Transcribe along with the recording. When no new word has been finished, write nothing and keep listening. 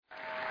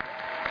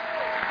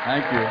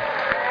Thank you.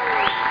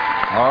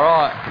 All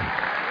right.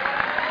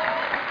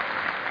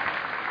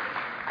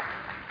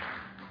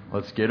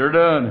 Let's get her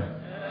done.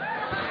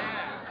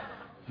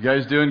 You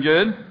guys doing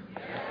good?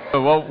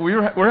 Well,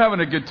 we're having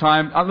a good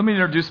time. Let me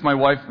introduce my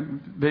wife.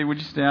 Babe, would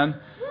you stand?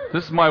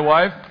 This is my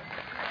wife.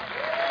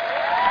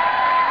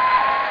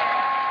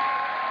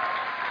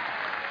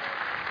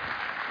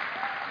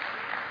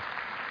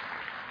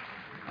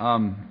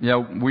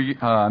 We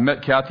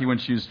met Kathy when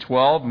she was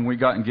 12, and we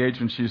got engaged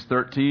when she was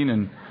 13,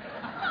 and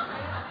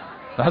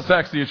that's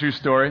actually a true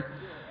story.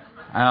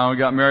 We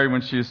got married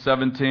when she was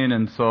 17,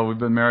 and so we've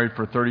been married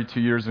for 32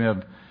 years. We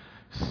have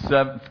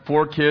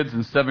 4 kids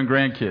and 7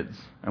 grandkids,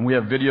 and we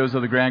have videos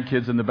of the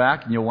grandkids in the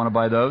back, and you'll want to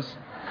buy those.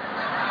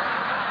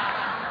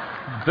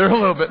 They're a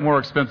little bit more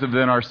expensive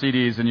than our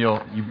CDs, and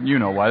you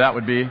know why that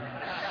would be.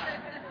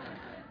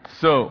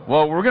 So,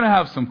 well, we're going to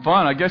have some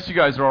fun. I guess you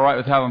guys are all right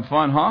with having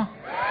fun, huh?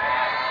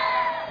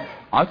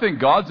 I think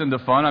God's into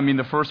fun. I mean,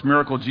 the first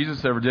miracle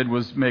Jesus ever did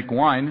was make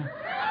wine.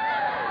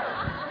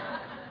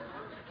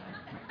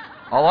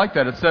 I like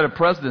that. It set a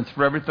precedence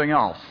for everything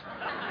else.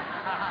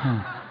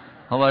 I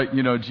like,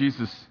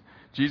 Jesus,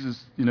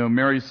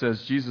 Mary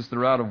says, Jesus,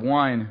 they're out of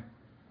wine.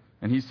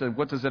 And he said,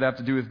 what does that have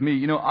to do with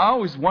me? I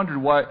always wondered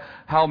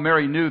how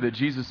Mary knew that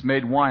Jesus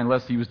made wine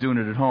unless he was doing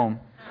it at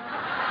home.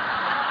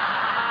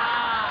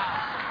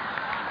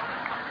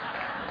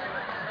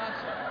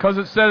 Because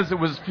it says it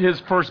was his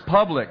first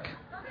public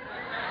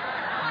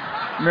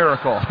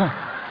miracle.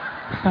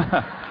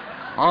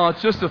 Oh,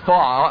 it's just a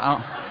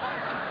thought.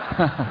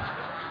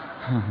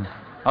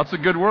 That's a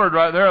good word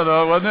right there,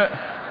 though, wasn't it?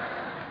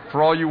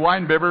 For all you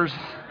wine bibbers.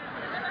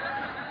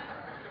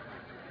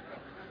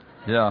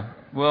 Yeah,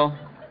 well,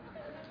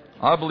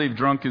 I believe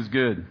drunk is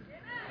good.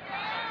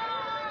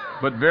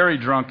 But very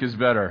drunk is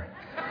better.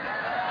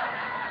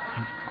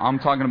 I'm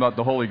talking about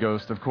the Holy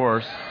Ghost, of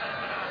course.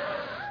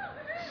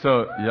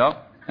 So,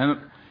 yep. And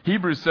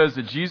Hebrews says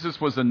that Jesus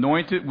was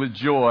anointed with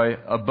joy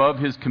above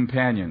his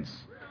companions.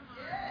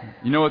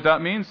 You know what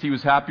that means? He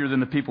was happier than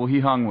the people he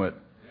hung with.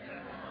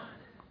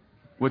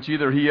 Which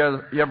either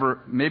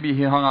maybe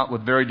he hung out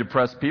with very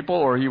depressed people,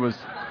 or he was...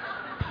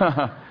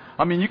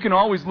 I mean, you can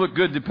always look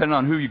good depending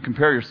on who you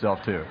compare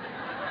yourself to.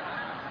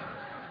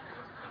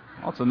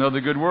 That's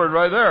another good word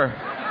right there.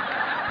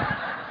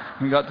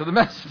 We got to the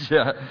message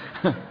yet.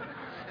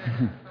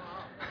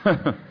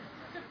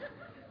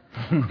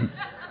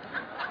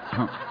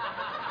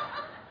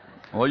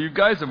 Well, you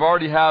guys have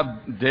already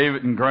had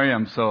David and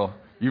Graham, so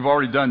you've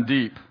already done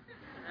deep.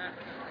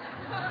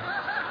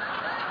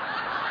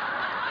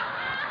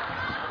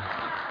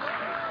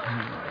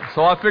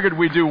 So I figured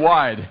we'd do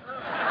wide.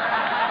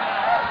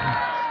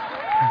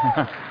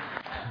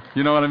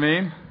 You know what I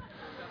mean?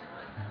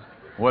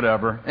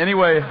 Whatever.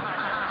 Anyway,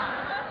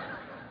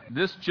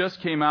 this just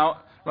came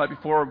out right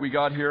before we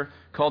got here,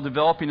 called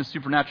Developing a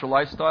Supernatural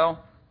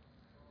Lifestyle.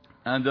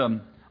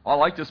 And I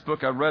like this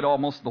book. I read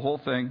almost the whole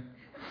thing.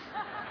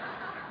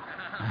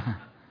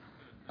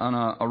 And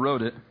I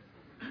wrote it.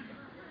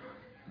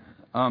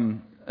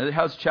 It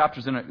has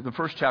chapters in it. The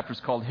first chapter is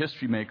called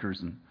History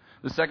Makers, and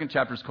the second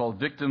chapter is called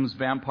Victims,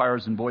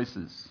 Vampires, and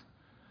Voices.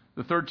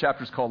 The third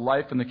chapter is called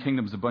Life and the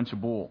Kingdom's a Bunch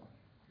of Bull.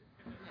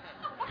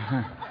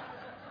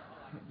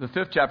 The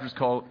fifth chapter is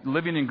called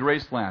Living in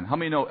Graceland. How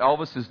many know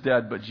Elvis is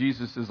dead, but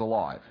Jesus is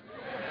alive?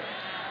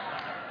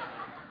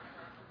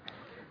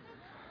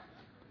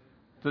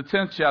 The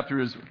 10th chapter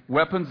is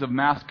Weapons of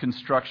Mass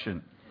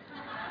Construction.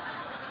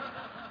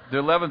 The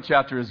 11th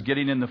chapter is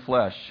Getting in the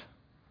Flesh.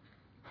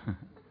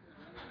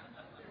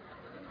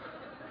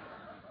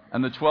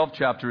 And the 12th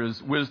chapter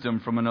is Wisdom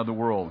from Another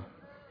World.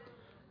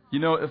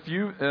 If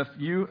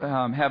you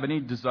have any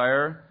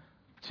desire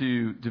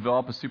to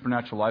develop a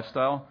supernatural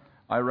lifestyle,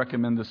 I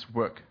recommend this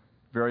book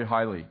very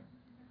highly.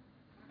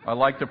 I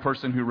like the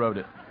person who wrote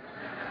it.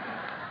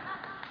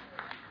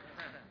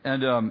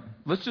 And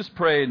let's just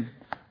pray and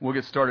we'll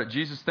get started.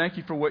 Jesus, thank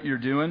you for what you're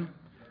doing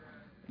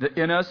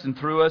in us and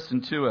through us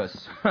and to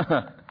us.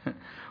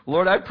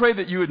 Lord, I pray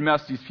that you would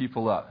mess these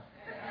people up.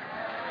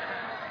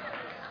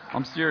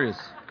 I'm serious.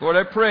 Lord,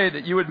 I pray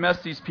that you would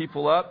mess these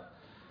people up,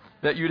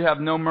 that you'd have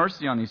no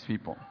mercy on these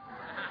people.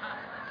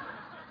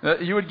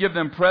 That you would give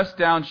them pressed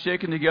down,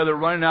 shaken together,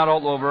 running out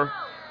all over.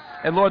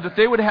 And Lord, that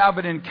they would have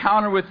an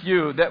encounter with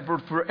you that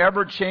would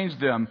forever change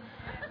them.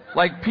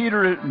 Like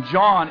Peter and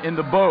John in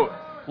the boat.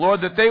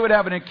 Lord, that they would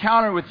have an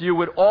encounter with you,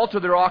 would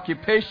alter their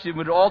occupation,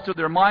 would alter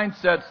their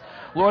mindsets.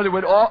 Lord, it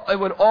would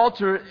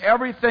alter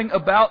everything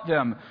about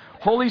them.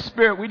 Holy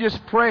Spirit, we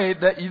just pray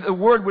that the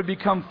Word would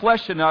become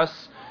flesh in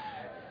us.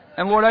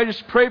 And Lord, I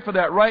just pray for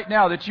that right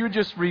now, that you would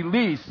just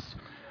release,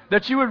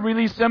 that you would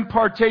release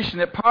impartation,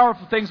 that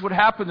powerful things would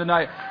happen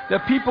tonight,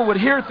 that people would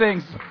hear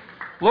things.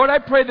 Lord, I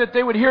pray that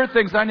they would hear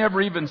things I never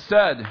even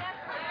said.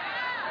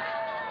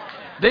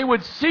 They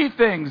would see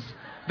things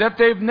that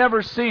they've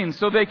never seen,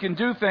 so they can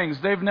do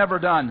things they've never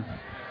done.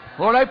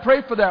 Lord, I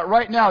pray for that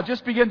right now.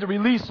 Just begin to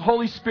release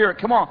Holy Spirit.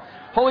 Come on.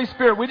 Holy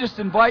Spirit, we just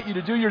invite you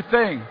to do your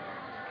thing.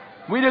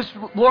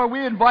 Lord,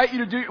 we invite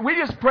you to we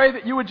just pray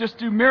that you would just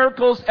do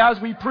miracles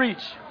as we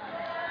preach.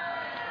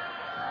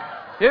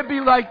 It'd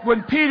be like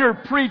when Peter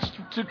preached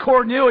to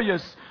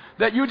Cornelius,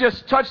 that you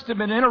just touched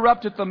him and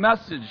interrupted the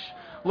message.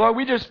 Lord,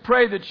 we just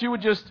pray that you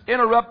would just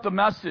interrupt the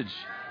message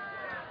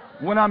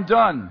when I'm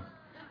done.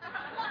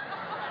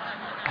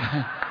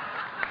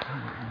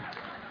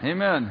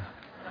 Amen.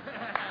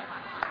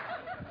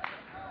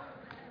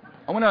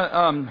 I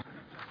want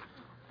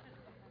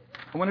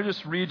to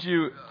just read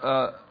you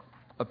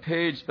a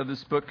page of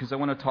this book because I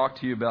want to talk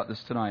to you about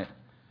this tonight.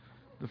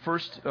 The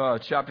first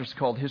chapter is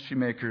called History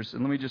Makers,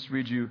 and let me just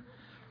read you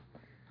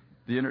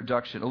the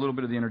introduction, a little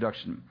bit of the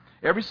introduction.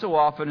 Every so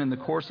often in the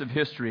course of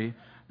history,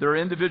 there are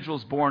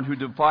individuals born who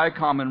defy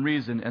common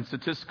reason and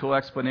statistical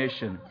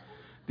explanation.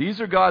 These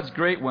are God's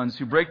great ones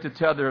who break the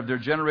tether of their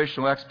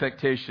generational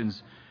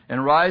expectations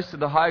and rise to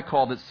the high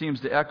call that seems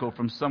to echo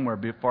from somewhere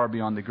far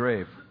beyond the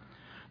grave.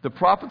 The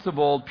prophets of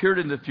old peered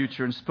into the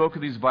future and spoke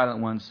of these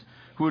violent ones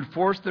who would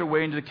force their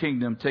way into the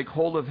kingdom, take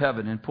hold of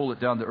heaven, and pull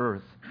it down to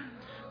earth.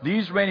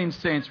 These reigning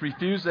saints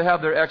refuse to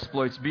have their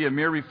exploits be a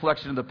mere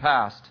reflection of the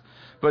past,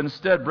 but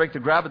instead break the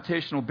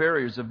gravitational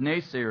barriers of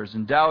naysayers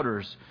and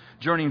doubters,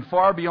 journeying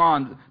far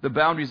beyond the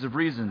boundaries of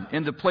reason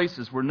into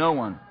places where no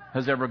one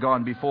has ever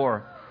gone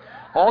before.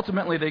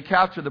 Ultimately, they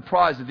capture the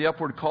prize of the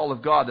upward call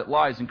of God that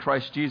lies in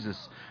Christ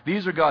Jesus.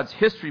 These are God's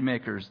history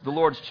makers, the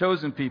Lord's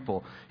chosen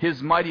people,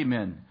 His mighty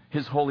men,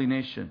 His holy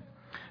nation.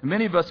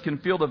 Many of us can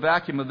feel the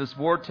vacuum of this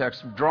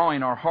vortex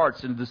drawing our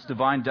hearts into this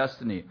divine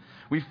destiny.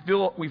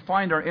 We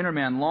find our inner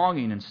man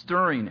longing and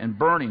stirring and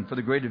burning for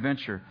the great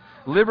adventure.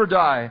 Live or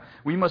die,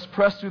 we must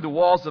press through the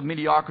walls of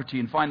mediocrity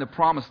and find the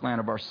promised land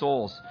of our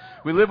souls.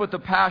 We live with the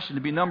passion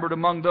to be numbered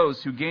among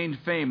those who gained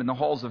fame in the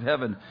halls of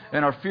heaven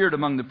and are feared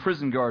among the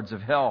prison guards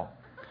of hell.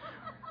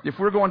 If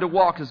we're going to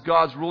walk as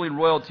God's ruling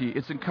royalty,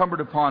 it's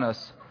incumbent upon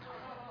us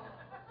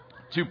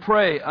to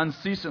pray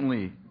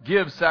unceasingly,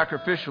 give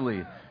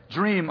sacrificially,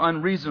 dream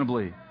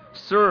unreasonably,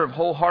 serve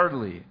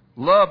wholeheartedly,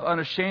 love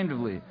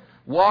unashamedly,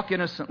 walk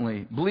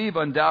innocently, believe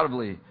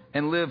undoubtedly,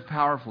 and live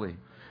powerfully.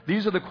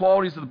 These are the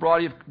qualities of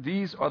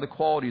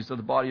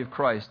the body of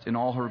Christ in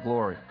all her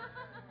glory.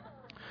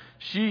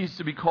 She is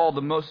to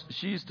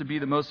be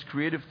the most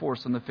creative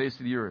force on the face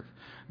of the earth.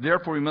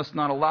 Therefore, we must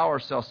not allow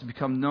ourselves to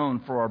become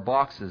known for our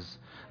boxes.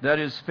 That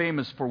is,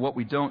 famous for what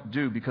we don't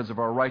do because of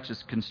our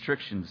righteous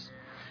constrictions.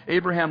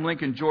 Abraham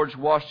Lincoln, George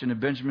Washington, and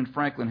Benjamin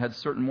Franklin had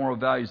certain moral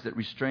values that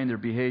restrained their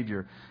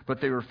behavior,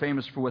 but they were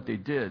famous for what they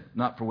did,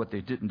 not for what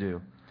they didn't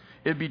do.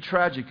 It'd be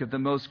tragic if the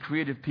most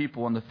creative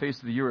people on the face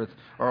of the earth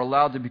are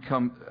allowed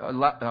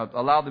to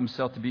allow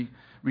themselves to be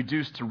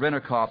reduced to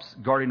rent-a-cops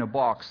guarding a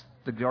box,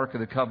 the Ark of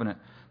the Covenant,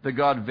 that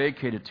God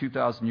vacated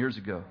 2,000 years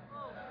ago.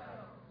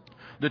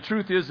 The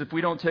truth is, if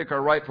we don't take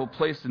our rightful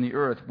place in the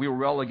earth, we will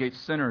relegate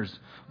sinners,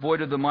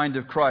 void of the mind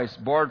of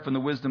Christ, barred from the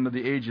wisdom of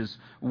the ages,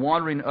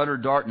 wandering utter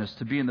darkness,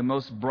 to be in the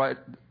most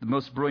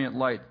brilliant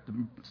light.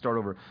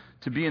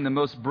 To be in the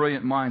most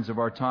brilliant minds of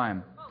our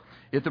time.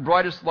 If the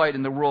brightest light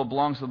in the world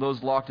belongs to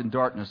those locked in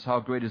darkness, how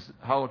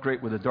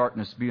great would the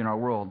darkness be in our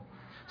world?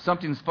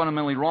 Something's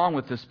fundamentally wrong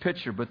with this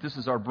picture, but this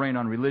is our brain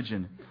on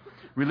religion.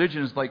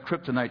 Religion is like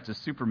kryptonite to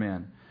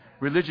Superman.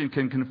 Religion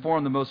can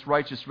conform the most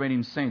righteous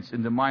reigning saints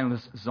into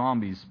mindless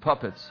zombies,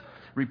 puppets,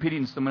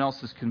 repeating someone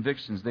else's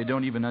convictions they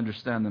don't even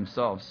understand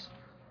themselves.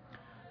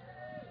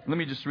 Let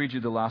me just read you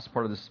the last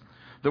part of this.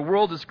 The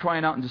world is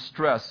crying out in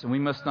distress, and we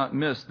must not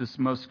miss this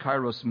most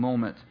kairos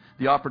moment,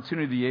 the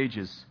opportunity of the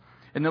ages.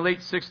 In the late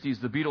 60s,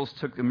 the Beatles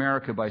took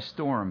America by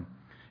storm.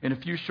 In a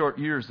few short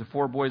years, the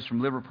four boys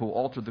from Liverpool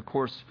altered the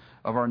course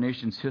of our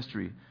nation's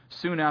history.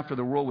 Soon after,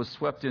 the world was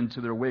swept into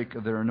their wake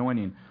of their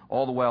anointing.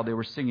 All the while, they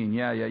were singing,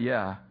 "Yeah, yeah,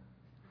 yeah."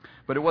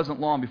 But it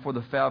wasn't long before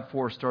the Fab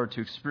Four started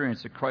to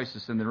experience a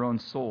crisis in their own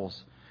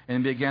souls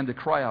and began to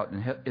cry out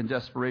in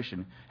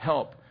desperation,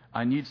 "Help,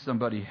 I need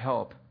somebody,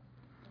 help."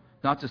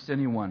 Not just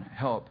anyone,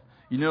 help.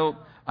 You know,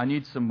 I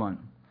need someone.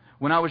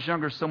 When I was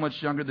younger, so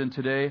much younger than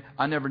today,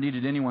 I never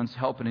needed anyone's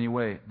help in any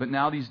way. But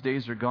now these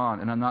days are gone,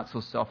 and I'm not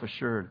so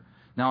self-assured.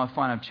 Now I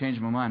find I've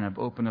changed my mind, and I've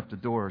opened up the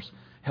doors.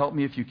 Help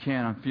me if you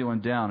can. I'm feeling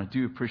down. I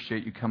do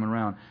appreciate you coming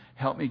around.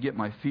 Help me get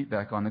my feet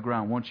back on the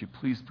ground. Won't you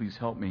please, please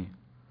help me?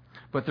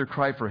 But their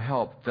cry for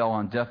help fell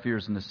on deaf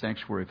ears in the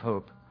sanctuary of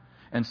hope.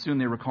 And soon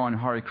they were calling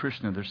Hare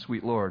Krishna their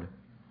sweet Lord.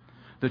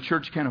 The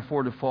church can't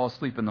afford to fall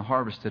asleep in the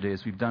harvest today,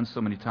 as we've done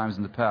so many times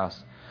in the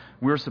past.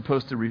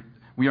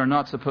 We are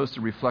not supposed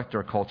to reflect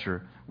our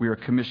culture. We are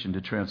commissioned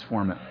to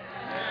transform it.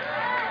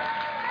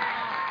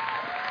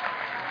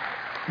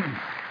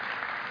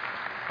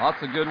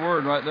 That's a good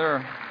word right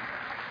there.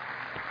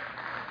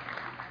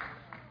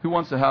 Who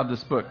wants to have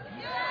this book?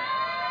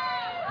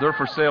 They're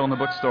for sale in the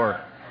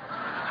bookstore.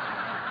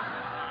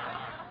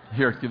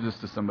 Here, give this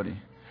to somebody.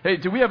 Hey,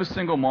 do we have a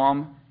single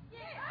mom?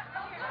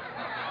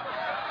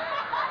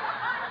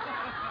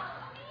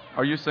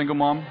 Are you a single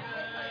mom?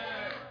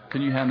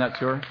 Can you hand that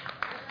to her?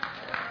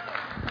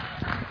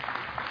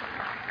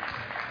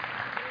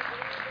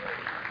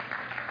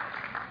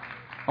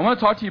 I want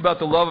to talk to you about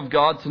the love of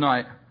God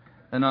tonight.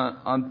 And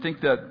I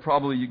think that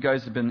probably you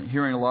guys have been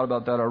hearing a lot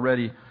about that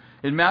already.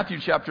 In Matthew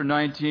chapter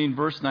 19,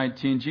 verse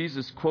 19,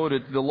 Jesus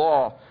quoted the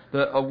law,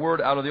 a word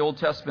out of the Old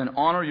Testament,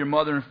 honor your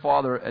mother and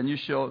father, and you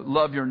shall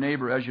love your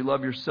neighbor as you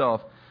love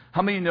yourself.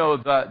 How many know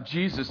that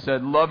Jesus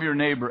said, love your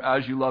neighbor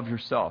as you love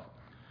yourself?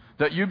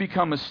 That you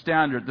become a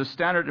standard. The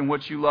standard in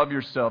which you love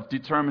yourself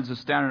determines the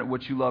standard in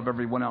which you love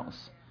everyone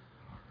else.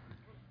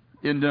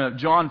 In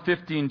John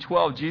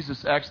 15:12,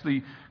 Jesus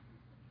actually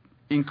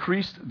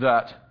increased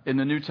that in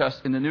the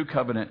New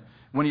Covenant,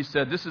 when he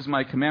said, this is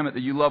my commandment,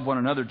 that you love one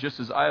another just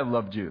as I have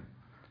loved you.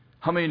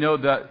 How many know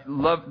that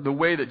the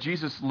way that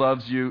Jesus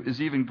loves you is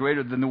even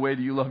greater than the way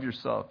that you love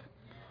yourself?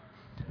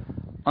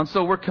 And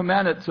so we're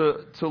commanded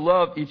to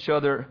love each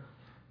other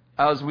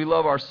as we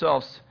love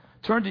ourselves.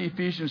 Turn to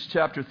Ephesians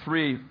chapter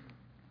 3.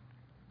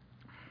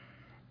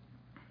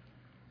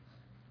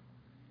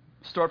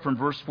 Start from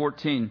verse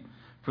 14.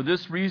 For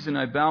this reason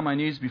I bow my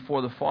knees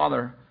before the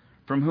Father,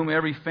 from whom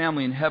every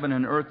family in heaven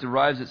and earth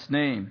derives its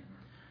name,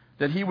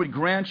 that he would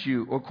grant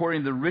you,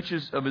 according to the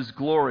riches of his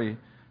glory,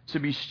 to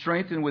be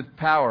strengthened with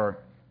power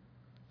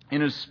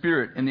in his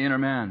Spirit in the inner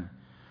man,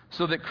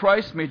 so that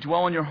Christ may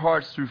dwell in your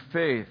hearts through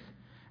faith,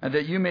 and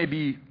that you may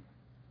be,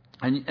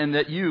 and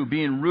that you,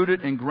 being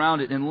rooted and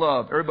grounded in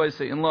love, everybody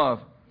say in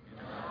love,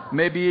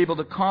 may be able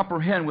to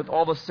comprehend with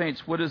all the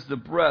saints what is the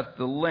breadth,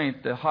 the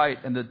length, the height,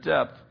 and the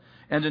depth,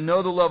 and to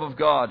know the love of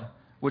God,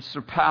 which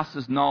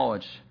surpasses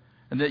knowledge,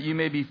 and that you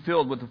may be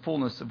filled with the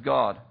fullness of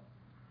God.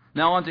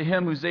 Now unto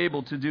him who's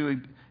able to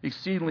do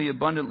exceedingly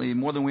abundantly,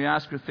 more than we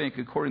ask or think,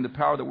 according to the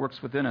power that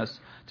works within us,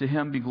 to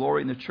him be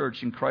glory in the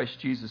church in Christ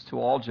Jesus to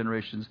all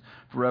generations,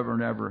 forever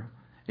and ever.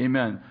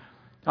 Amen.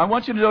 I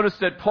want you to notice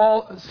that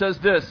Paul says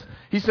this.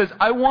 He says,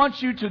 I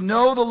want you to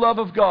know the love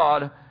of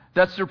God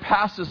that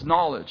surpasses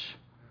knowledge.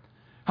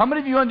 How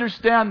many of you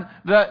understand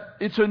that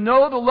to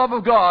know the love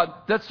of God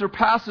that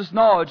surpasses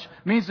knowledge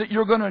means that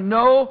you're going to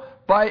know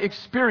by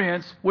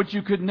experience what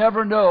you could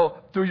never know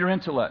through your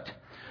intellect?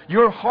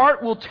 Your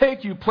heart will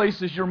take you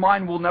places your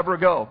mind will never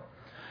go.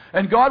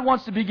 And God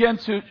wants to begin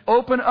to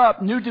open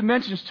up new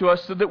dimensions to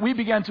us so that we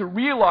begin to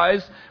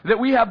realize that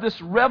we have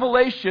this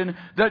revelation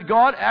that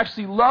God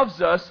actually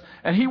loves us,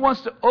 and He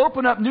wants to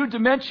open up new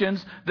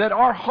dimensions that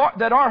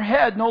our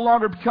head no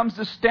longer becomes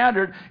the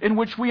standard in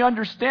which we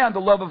understand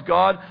the love of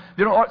God.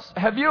 You know,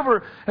 have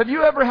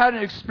you ever had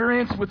an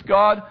experience with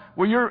God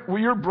where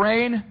your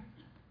brain,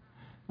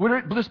 where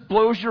it just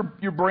blows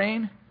your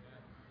brain?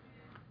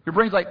 Your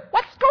brain's like,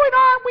 what's going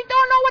on? We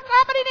don't know what's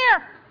happening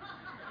here.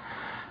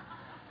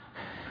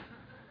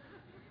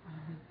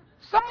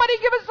 Somebody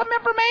give us some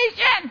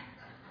information.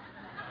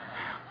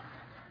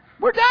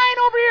 We're dying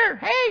over here.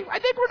 Hey, I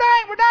think we're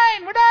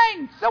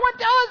dying. Someone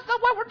tell us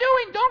what we're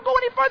doing. Don't go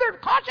any further.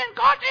 Caution.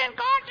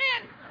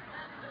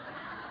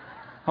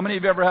 How many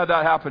of you have ever had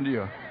that happen to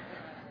you?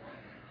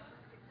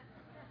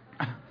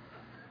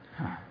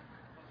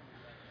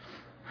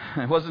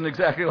 It wasn't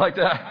exactly like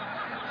that.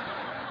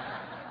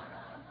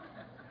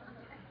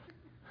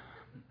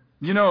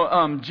 You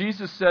know,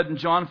 Jesus said in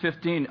John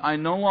 15, I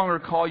no longer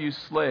call you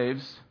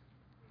slaves,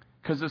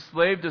 because a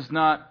slave does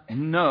not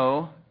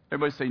know,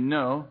 everybody say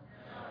no,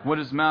 what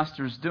his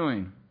master is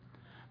doing.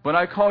 But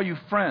I call you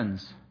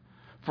friends.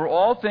 For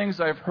all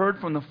things I've heard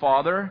from the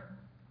Father,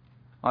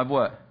 I've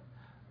what?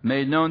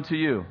 Made known to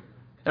you.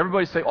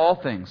 Everybody say all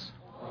things.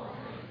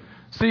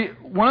 See,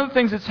 one of the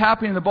things that's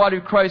happening in the body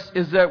of Christ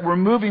is that we're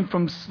moving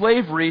from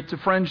slavery to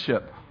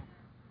friendship.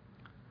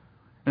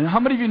 And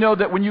how many of you know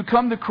that when you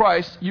come to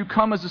Christ, you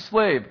come as a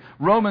slave?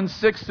 Romans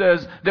 6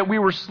 says that we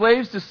were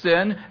slaves to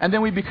sin, and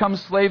then we become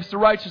slaves to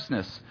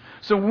righteousness.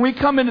 So when we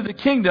come into the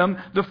kingdom,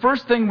 the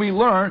first thing we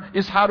learn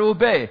is how to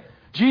obey.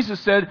 Jesus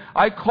said,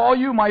 I call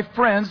you my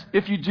friends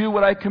if you do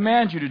what I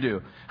command you to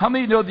do. How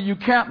many know that you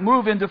can't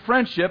move into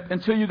friendship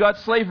until you got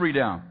slavery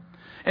down?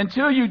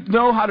 Until you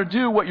know how to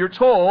do what you're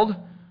told,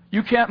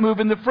 you can't move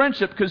into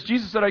friendship, because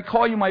Jesus said, I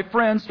call you my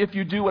friends if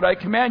you do what I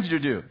command you to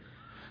do.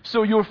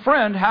 So your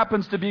friend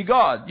happens to be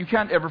God. You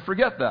can't ever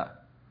forget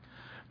that.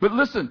 But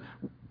listen,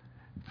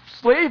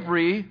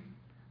 slavery,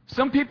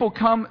 some people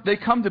come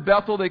to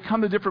Bethel, they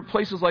come to different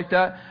places like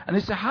that, and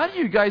they say, how do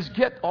you guys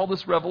get all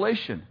this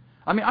revelation?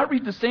 I mean, I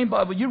read the same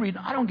Bible you read,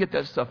 and I don't get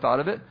that stuff out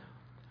of it.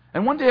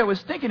 And one day I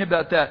was thinking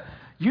about that.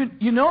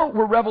 You know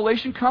where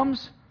revelation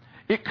comes?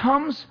 It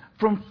comes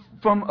from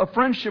a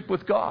friendship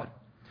with God.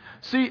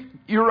 See,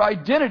 your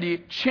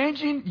identity,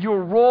 changing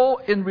your role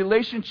in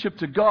relationship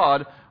to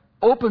God,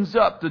 opens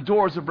up the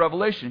doors of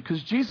revelation.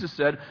 Because Jesus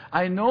said,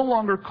 I no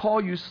longer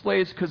call you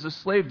slaves, because a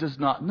slave does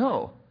not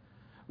know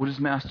what his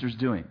master's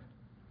doing.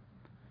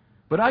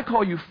 But I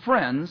call you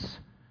friends,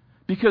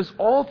 because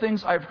all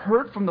things I've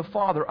heard from the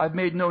Father I've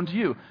made known to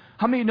you.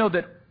 How many know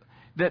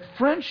that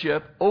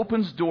friendship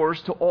opens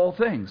doors to all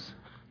things?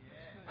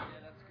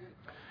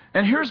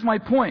 And here's my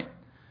point.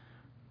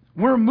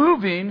 We're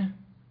moving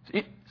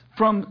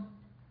from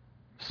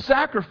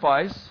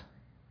sacrifice,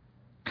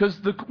 because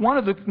one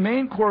of the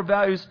main core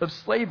values of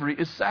slavery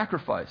is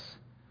sacrifice.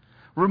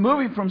 We're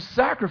moving from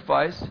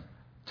sacrifice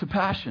to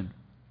passion.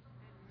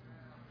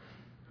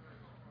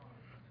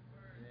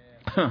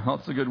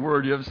 That's a good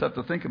word. You just have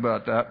to think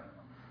about that.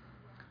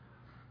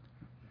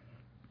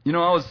 You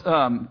know, I was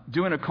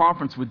doing a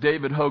conference with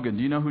David Hogan.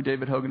 Do you know who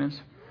David Hogan is?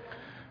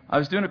 I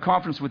was doing a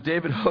conference with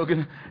David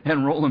Hogan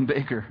and Roland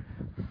Baker.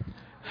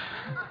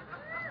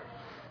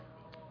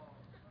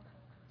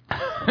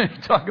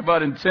 Talk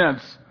about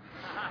intense.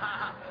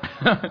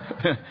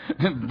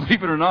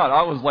 Believe it or not,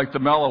 I was like the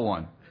mellow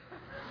one.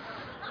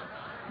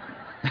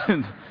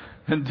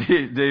 And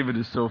David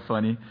is so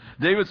funny.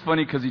 David's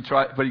funny because he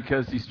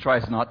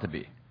tries not to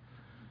be.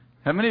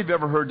 How many of you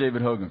ever heard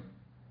David Hogan?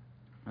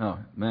 Oh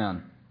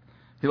man,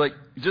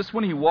 just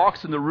when he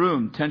walks in the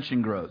room,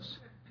 tension grows.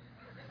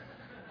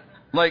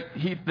 Like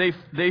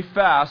they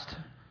fast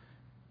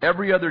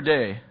every other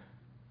day,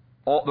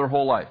 their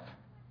whole life,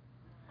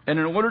 and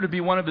in order to be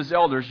one of his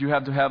elders, you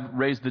have to have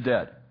raised the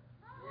dead.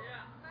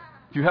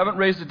 If you haven't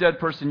raised a dead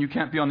person, you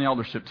can't be on the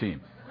eldership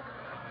team.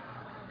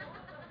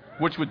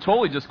 Which would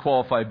totally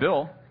disqualify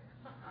Bill.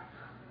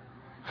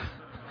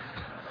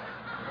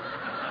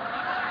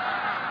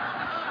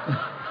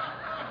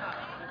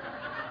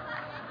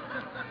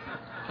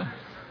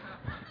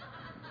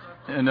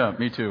 And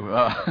me too.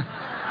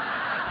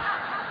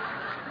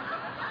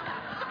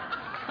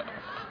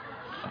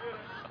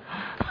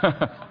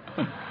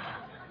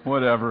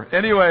 Whatever.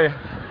 Anyway.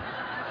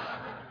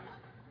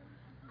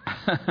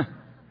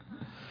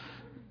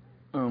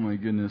 Oh my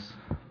goodness.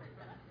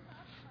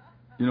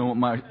 You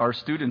know, our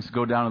students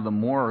go down to the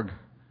morgue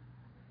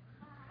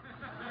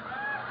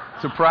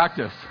to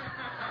practice.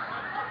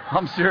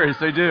 I'm serious,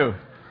 they do.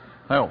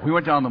 Oh, we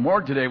went down to the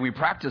morgue today, we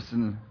practiced,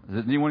 and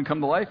did anyone come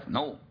to life?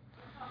 No.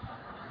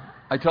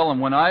 I tell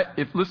them,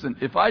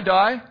 if I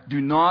die,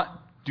 do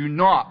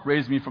not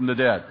raise me from the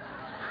dead.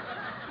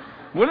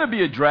 Wouldn't it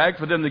be a drag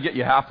for them to get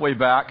you halfway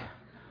back?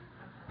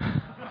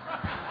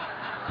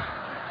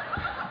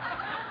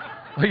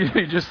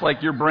 Just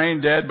like your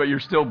brain dead, but you're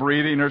still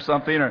breathing or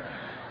something. Or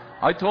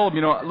I told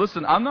him,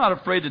 listen, I'm not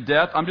afraid of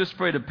death. I'm just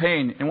afraid of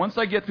pain. And once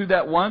I get through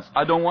that once,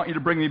 I don't want you to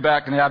bring me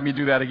back and have me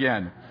do that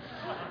again.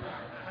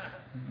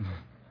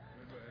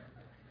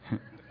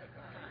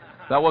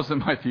 That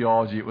wasn't my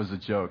theology. It was a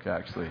joke,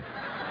 actually.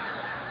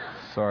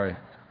 Sorry.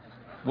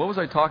 What was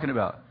I talking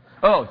about?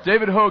 Oh,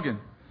 David Hogan.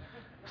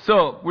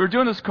 So we were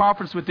doing this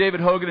conference with David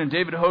Hogan, and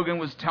David Hogan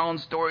was telling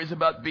stories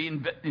about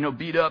being,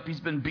 beat up. He's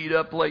been beat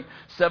up like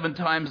 7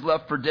 times,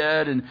 left for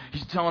dead, and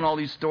he's telling all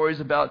these stories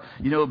about,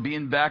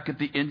 being back at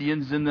the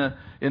Indians in the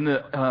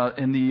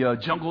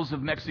jungles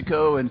of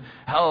Mexico, and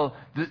how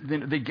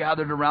they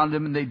gathered around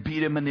him and they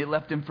beat him and they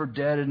left him for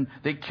dead, and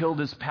they killed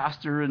his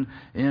pastor, and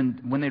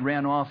when they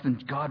ran off,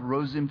 and God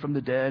rose him from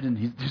the dead, and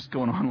he's just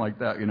going on like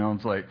that,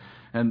 It's like,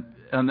 and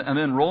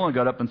then Roland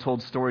got up and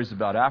told stories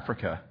about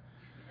Africa.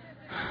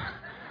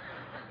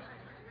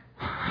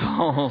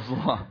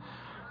 Oh,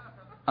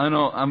 I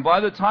know. And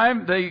by the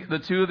time the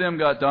two of them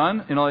got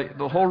done,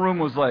 the whole room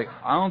was like,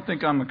 I don't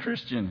think I'm a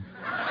Christian.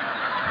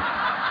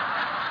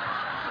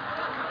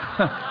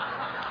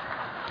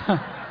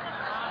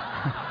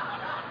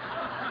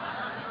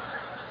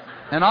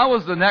 And I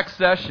was the next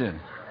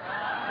session.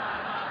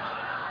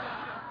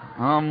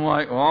 I'm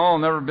like, I've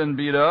never been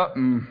beat up.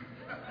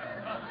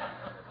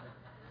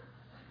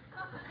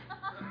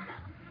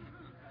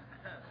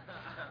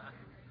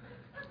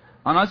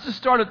 And I just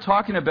started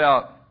talking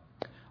about,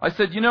 I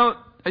said, you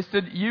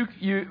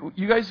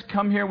guys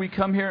come here, we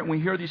come here, and we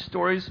hear these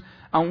stories,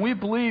 and we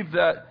believe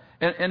that,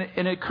 and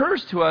it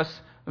occurs to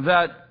us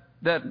that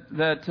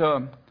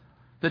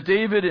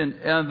David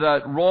and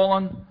that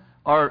Roland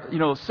are,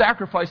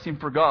 sacrificing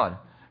for God.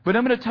 But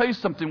I'm going to tell you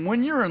something.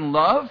 When you're in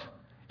love,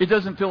 it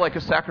doesn't feel like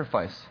a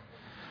sacrifice.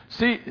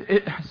 See,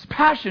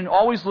 passion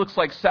always looks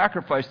like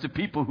sacrifice to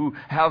people who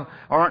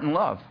aren't in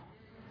love.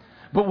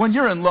 But when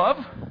you're in love,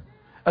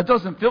 it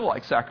doesn't feel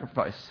like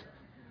sacrifice.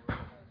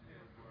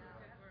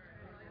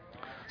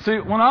 See,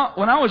 when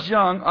I was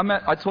young,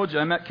 I told you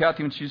I met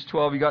Kathy when she was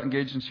 12. We got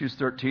engaged when she was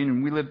 13,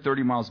 and we lived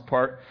 30 miles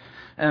apart.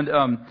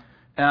 So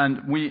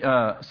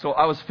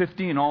I was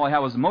 15. All I had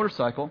was a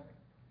motorcycle,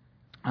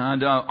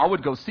 and I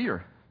would go see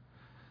her.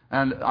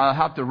 And I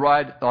have to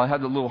ride. I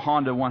had the little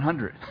Honda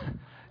 100.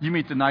 You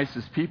meet the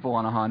nicest people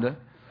on a Honda.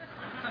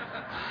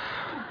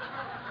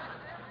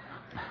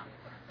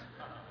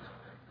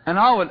 And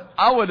I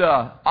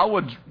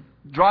would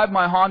drive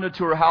my Honda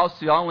to her house.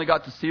 See, I only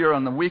got to see her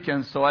on the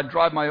weekends, so I'd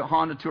drive my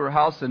Honda to her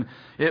house, and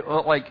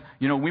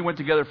we went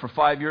together for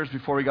 5 years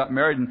before we got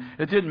married, and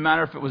it didn't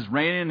matter if it was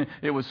raining,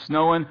 it was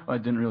snowing. Well,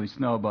 it didn't really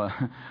snow, but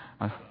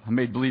I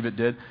made believe it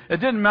did. It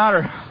didn't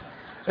matter.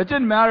 It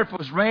didn't matter if it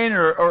was rain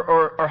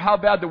or how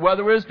bad the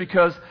weather is,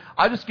 because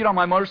I just get on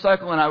my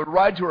motorcycle and I would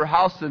ride to her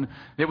house, and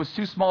it was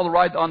too small to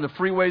ride on the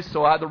freeways,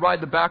 so I had to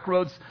ride the back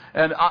roads,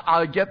 and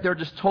I'd get there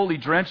just totally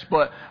drenched,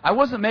 but I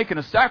wasn't making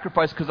a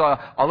sacrifice because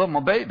I love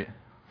my baby.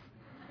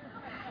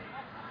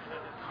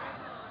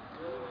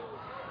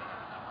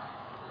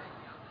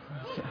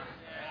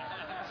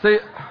 See,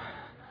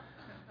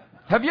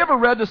 have you ever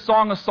read the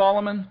Song of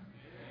Solomon?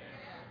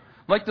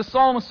 Like the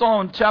Song of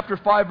Solomon, chapter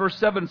 5, verse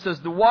 7 says,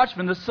 the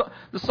watchman, the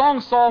Song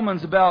of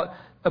Solomon's about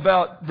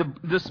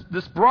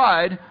this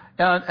bride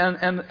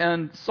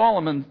and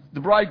Solomon,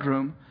 the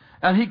bridegroom,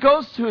 And he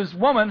goes to his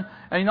woman,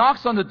 and he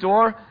knocks on the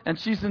door, and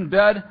she's in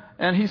bed,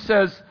 and he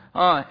says,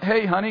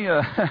 hey, honey,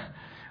 why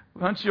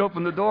don't you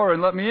open the door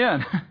and let me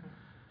in?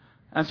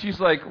 And she's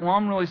like, well,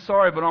 I'm really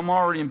sorry, but I'm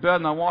already in bed,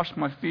 and I washed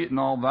my feet and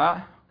all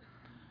that.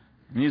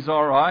 And he's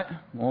all right.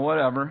 Well,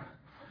 whatever.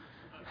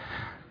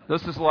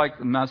 This is like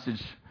the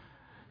Message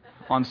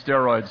on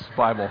steroids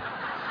Bible.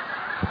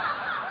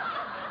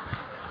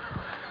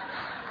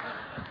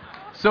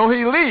 So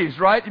he leaves,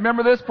 right? You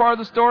remember this part of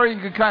the story?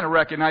 You can kind of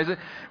recognize it.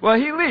 Well,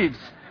 he leaves.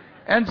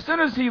 And as soon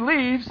as he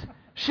leaves,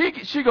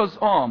 she goes,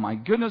 oh, my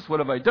goodness, what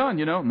have I done?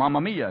 You know, Mamma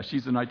Mia.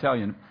 She's an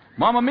Italian.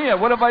 Mamma Mia,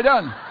 what have I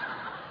done?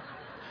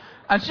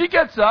 And she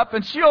gets up,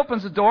 and she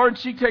opens the door, and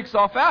she takes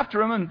off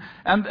after him.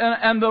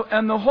 And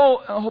the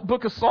whole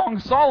book of Song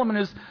of Solomon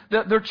is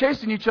that they're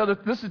chasing each other.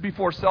 This is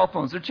before cell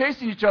phones. They're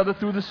chasing each other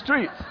through the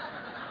streets.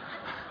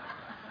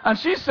 And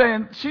she's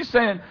saying,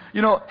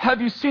 you know,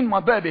 have you seen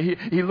my baby?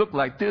 He looked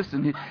like this,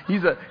 and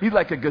he's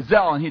like a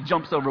gazelle, and he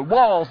jumps over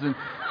walls. And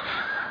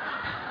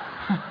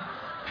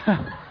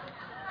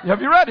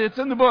have you read it? It's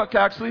in the book,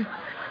 actually.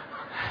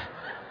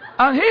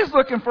 And he's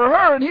looking for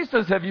her, and he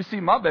says, have you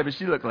seen my baby?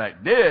 She looked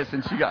like this,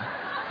 and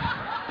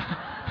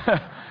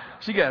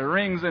she got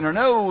rings in her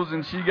nose,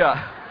 and she got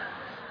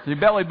the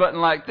belly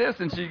button like this,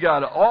 and she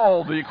got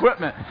all the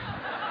equipment.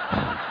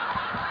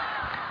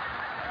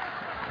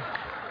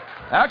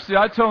 Actually,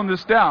 I toned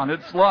this down.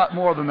 It's a lot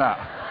more than that.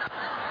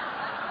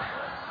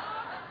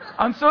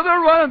 And so they're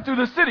running through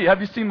the city.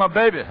 Have you seen my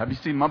baby? Have you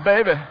seen my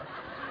baby?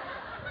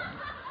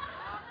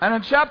 And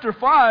in chapter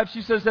 5,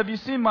 she says, have you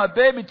seen my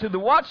baby to the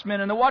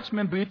watchman? And the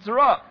watchman beats her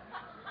up.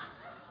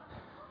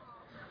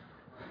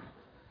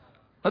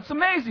 That's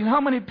amazing how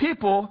many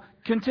people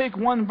can take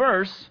one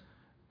verse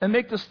and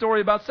make the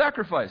story about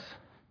sacrifice.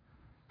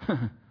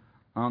 I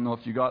don't know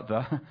if you got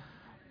that.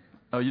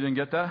 Oh, you didn't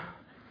get that?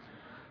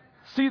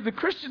 See, the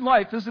Christian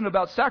life isn't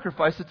about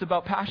sacrifice, it's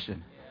about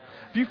passion.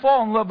 If you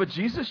fall in love with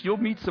Jesus, you'll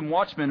meet some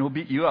watchmen who'll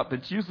beat you up.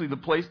 It's usually the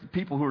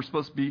people who are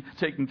supposed to be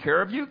taking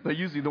care of you, they're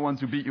usually the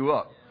ones who beat you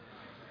up.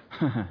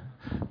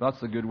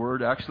 That's a good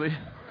word, actually.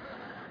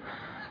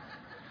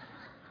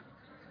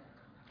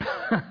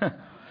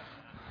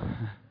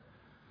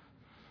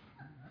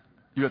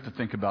 You have to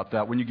think about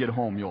that. When you get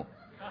home, you'll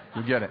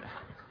get it.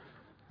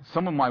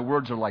 Some of my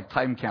words are like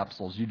time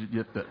capsules. You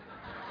get that.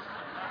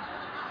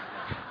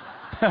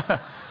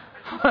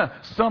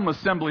 Some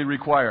assembly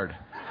required.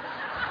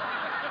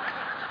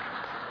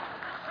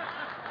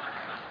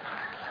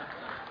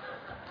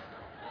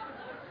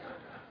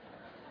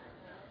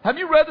 Have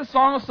you read the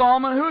Song of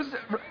Solomon?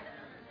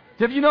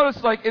 Have you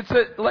noticed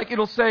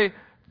it'll say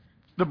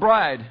the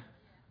bride,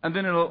 and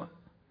then it'll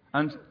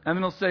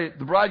say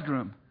the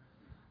bridegroom,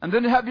 and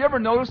then have you ever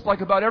noticed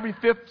like about every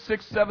 5th,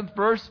 6th, 7th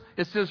verse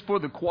it says for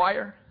the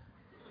choir?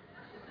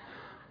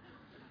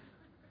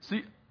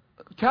 See,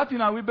 Kathy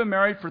and I, we've been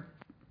married for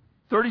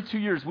 32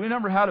 years. We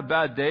never had a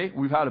bad day.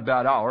 We've had a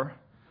bad hour.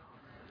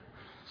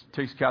 It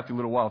takes Kathy a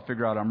little while to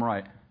figure out I'm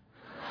right.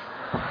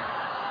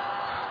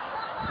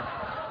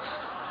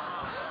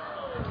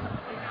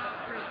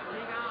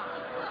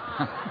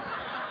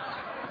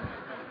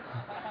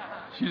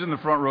 She's in the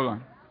front row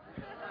going.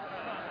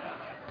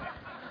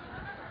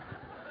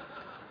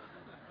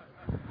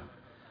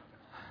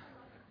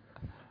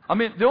 I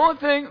mean, the only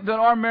thing that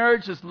our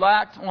marriage has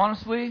lacked,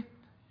 honestly,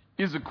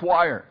 is a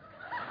choir.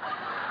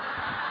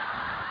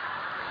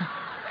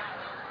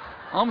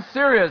 I'm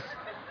serious.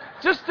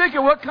 Just think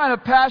of what kind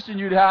of passion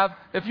you'd have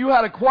if you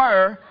had a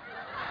choir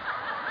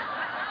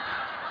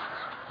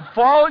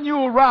following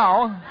you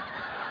around,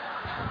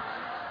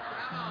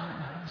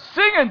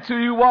 singing to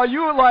you while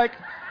you were like,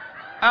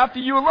 after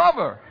you love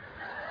her.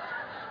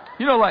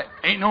 You know, like,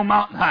 ain't no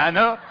mountain high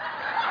enough.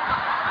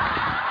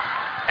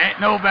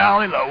 Ain't no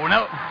valley low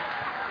enough.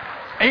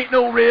 Ain't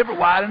no river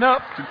wide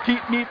enough to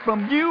keep me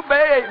from you,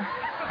 babe.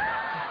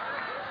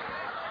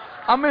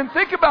 I mean,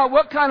 think about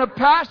what kind of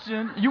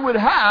passion you would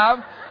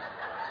have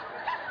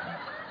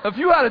if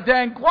you had a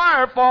dang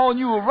choir following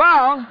you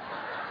around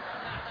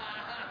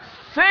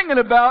singing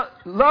about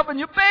loving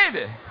your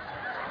baby.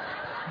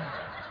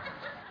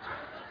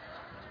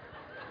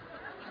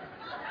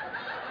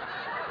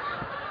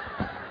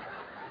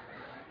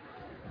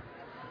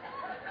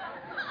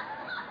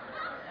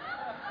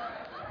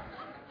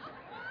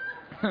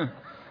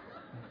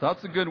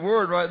 That's a good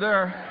word right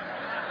there.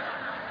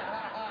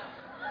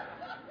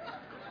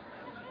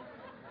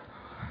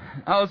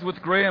 I was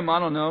with Graham, I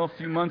don't know, a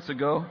few months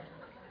ago,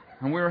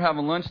 and we were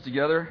having lunch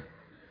together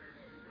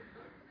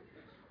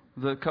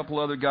with a couple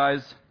other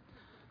guys.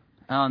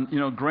 And, you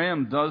know,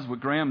 Graham does what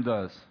Graham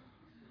does.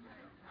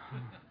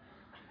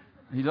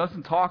 He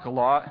doesn't talk a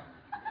lot.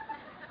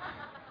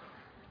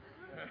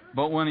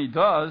 But when he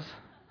does,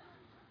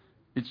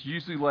 it's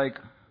usually like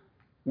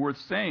worth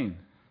saying.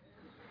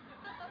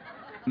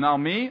 Now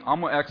me,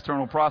 I'm an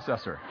external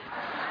processor.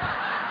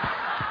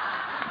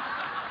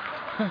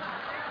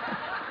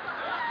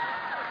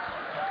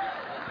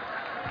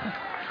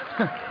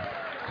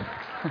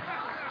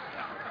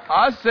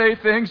 I say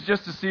things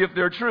just to see if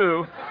they're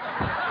true.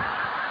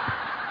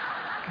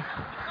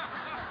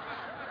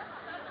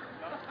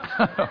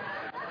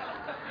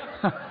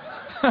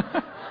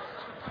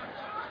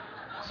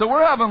 So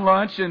we're having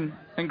lunch, and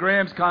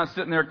Graham's kind of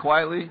sitting there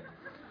quietly.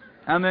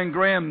 And then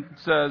Graham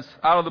says,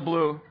 out of the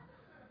blue,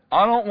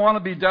 I don't want to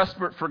be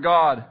desperate for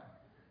God.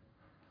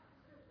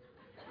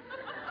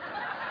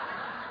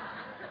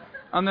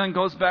 And then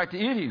goes back to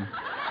eating.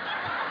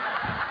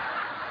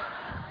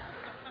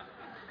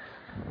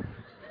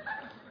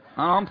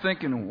 And I'm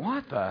thinking,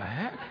 what the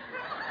heck?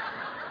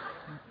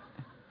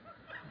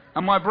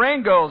 And my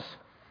brain goes,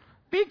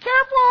 be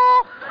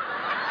careful!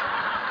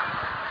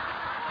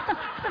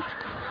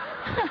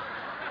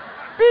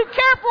 Be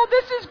careful,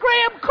 this is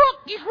Graham Cook.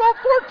 He's wrote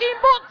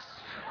 14 books.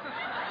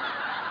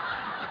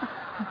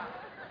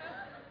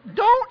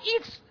 Don't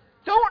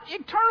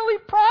internally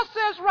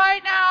process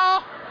right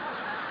now.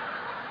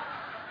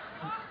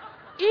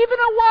 Even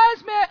a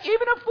wise man,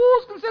 even a fool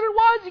is considered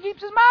wise. He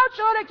keeps his mouth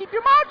shut. I keep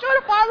your mouth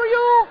shut if I were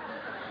you.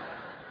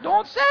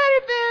 Don't say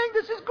anything.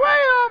 This is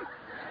Graham.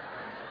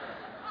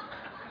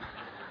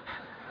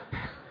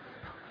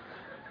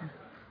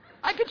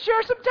 I could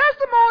share some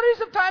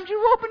testimonies of times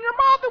you opened your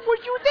mouth and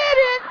wish you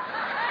didn't.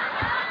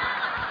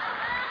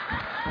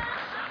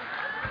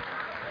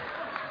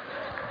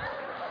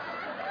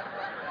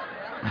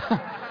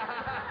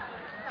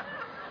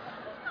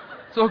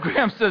 So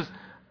Graham says,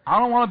 I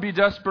don't want to be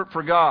desperate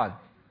for God.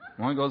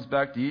 One goes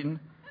back to eating.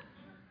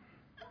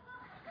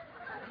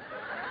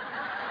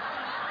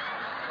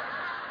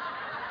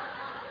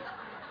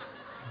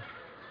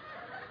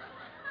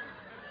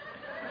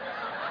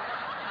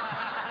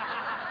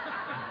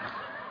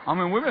 I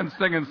mean, we've been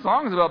singing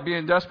songs about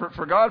being desperate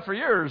for God for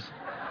years.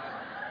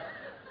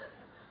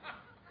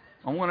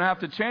 I'm going to have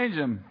to change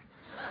them.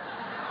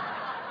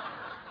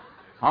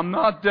 I'm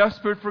not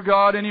desperate for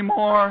God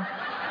anymore.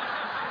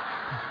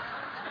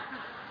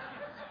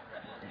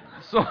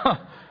 So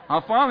I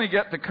finally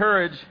get the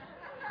courage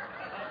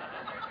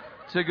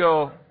to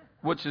go,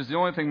 which is the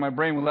only thing my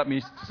brain would let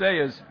me say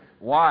is,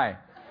 why?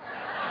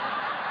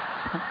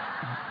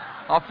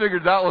 I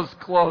figured that was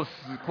close,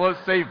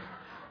 safe.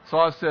 So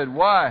I said,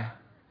 why?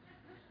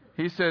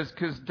 He says,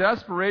 because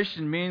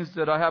desperation means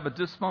that I have a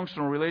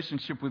dysfunctional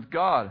relationship with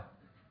God.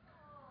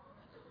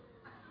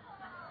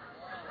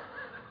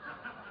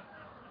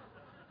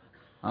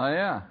 Oh,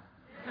 yeah.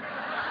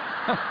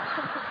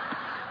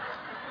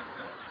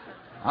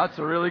 That's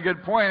a really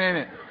good point, ain't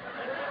it?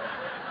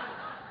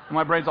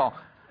 My brain's all,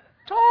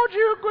 told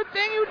you, good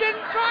thing you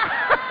didn't try.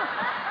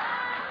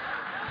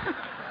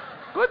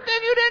 Good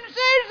thing you didn't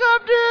say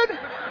something.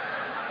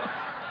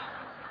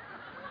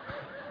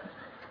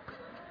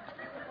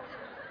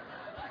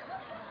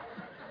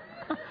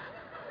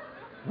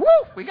 Woo!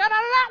 We got out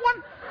of that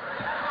one.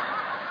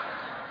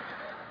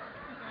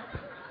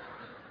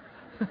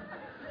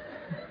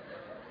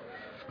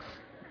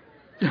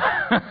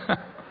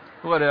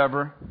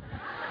 Whatever.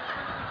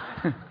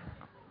 The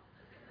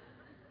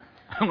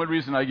only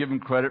reason I give him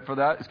credit for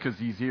that is because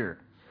he's here.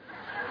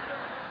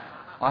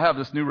 I have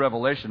this new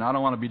revelation. I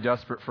don't want to be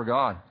desperate for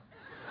God.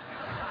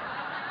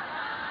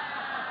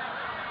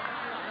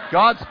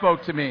 God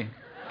spoke to me.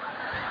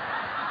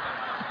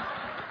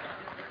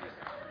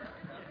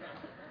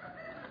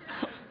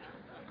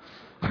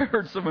 I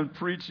heard someone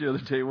preach the other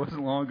day, it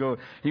wasn't long ago.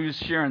 He was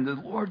sharing, the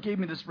Lord gave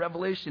me this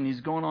revelation.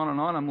 He's going on and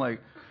on. I'm like,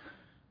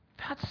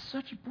 that's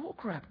such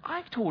bullcrap.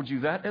 I told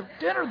you that at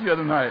dinner the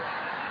other night.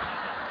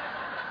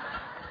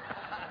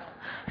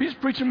 He's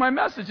preaching my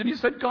message, and he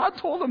said God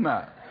told him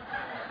that.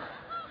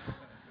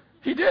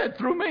 He did,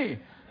 through me.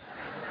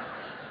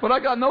 But I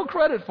got no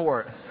credit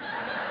for it.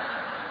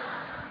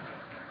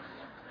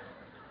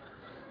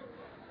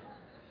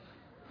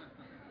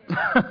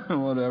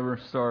 Whatever,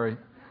 sorry.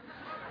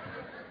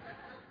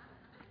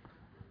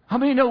 How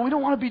many know we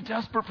don't want to be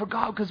desperate for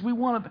God because we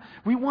want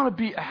to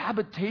be a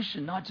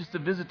habitation, not just a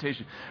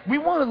visitation. We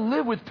want to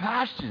live with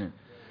passion.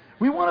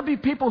 We want to be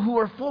people who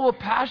are full of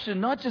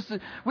passion, not just...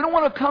 We don't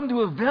want to come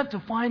to an event to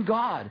find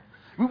God.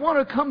 We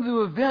want to come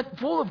to an event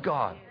full of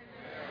God.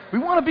 We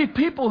want to be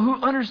people who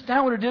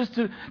understand what it is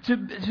to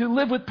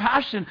live with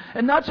passion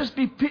and not just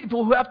be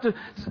people who have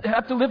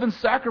to live in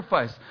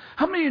sacrifice.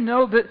 How many of you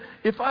know that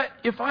if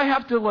I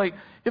have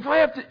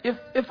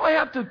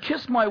to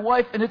kiss my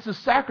wife and it's a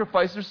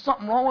sacrifice, there's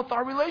something wrong with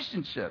our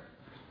relationship?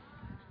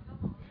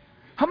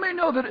 How many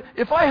know that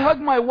if I hug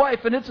my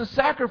wife and it's a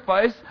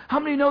sacrifice, how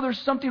many know there's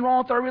something wrong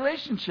with our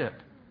relationship?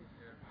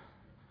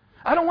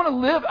 I don't want to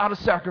live out of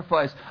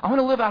sacrifice. I want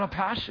to live out of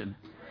passion.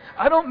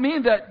 I don't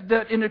mean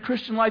that in a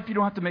Christian life you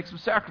don't have to make some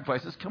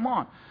sacrifices. Come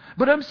on.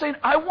 But I'm saying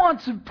I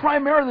want to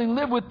primarily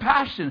live with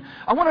passion.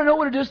 I want to know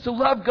what it is to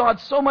love God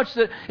so much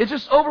that it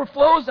just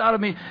overflows out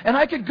of me. And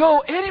I could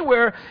go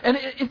anywhere, and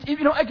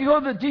I could go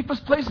to the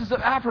deepest places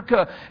of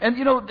Africa, and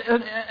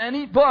and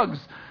eat bugs.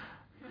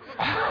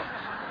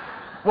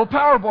 Well,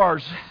 power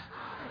bars.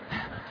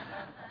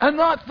 And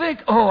not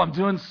think,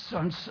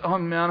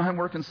 I'm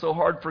working so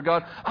hard for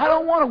God. I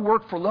don't want to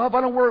work for love.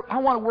 I want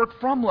to work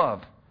from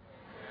love.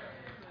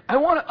 I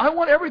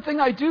want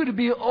everything I do to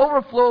be an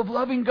overflow of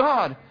loving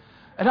God.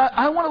 And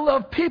I want to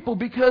love people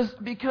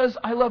because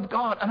I love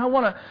God, and I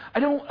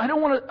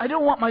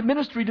don't want my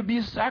ministry to be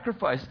a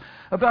sacrifice.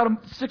 About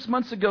 6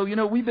 months ago,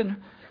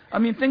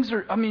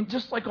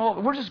 just like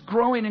we're just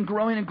growing and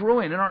growing and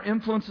growing, and our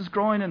influence is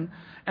growing, and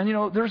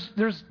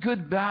there's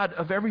good, bad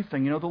of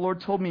everything. The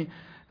Lord told me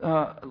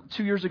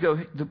 2 years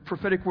ago, the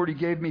prophetic word He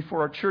gave me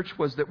for our church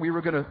was that we were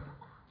going to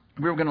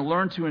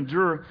learn to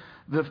endure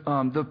the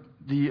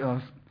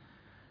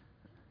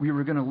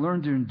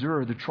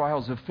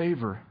trials of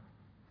favor.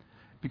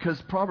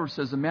 Because Proverbs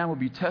says a man will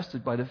be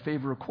tested by the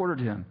favor accorded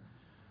to him.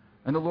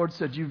 And the Lord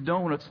said, you've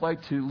known what it's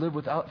like to live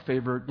without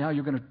favor. Now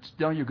you're going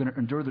to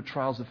endure the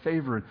trials of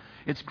favor.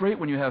 It's great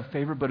when you have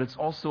favor, but it's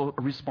also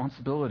a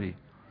responsibility.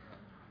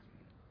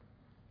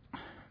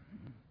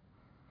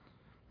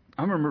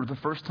 I remember the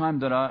first time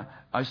that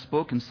I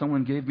spoke and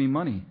someone gave me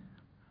money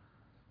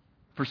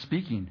for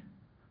speaking.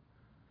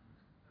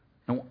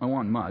 I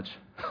wasn't much.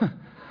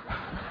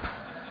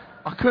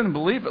 I couldn't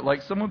believe it.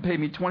 Like, someone paid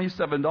me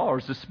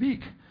 $27 to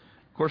speak.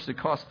 Of course, it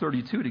cost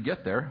 $32 to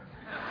get there.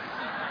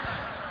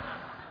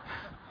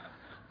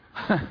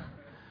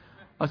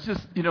 It's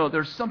just,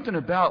 there's something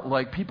about,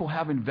 like, people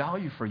having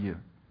value for you.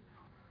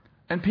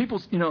 And people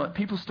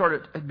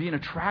started being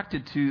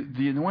attracted to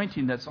the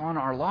anointing that's on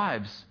our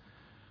lives.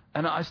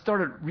 And I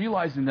started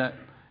realizing that.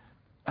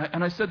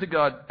 And I said to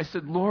God,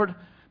 Lord,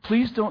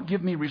 please don't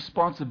give me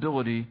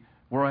responsibility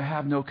where I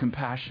have no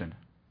compassion.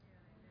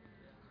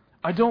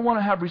 I don't want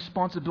to have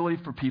responsibility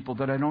for people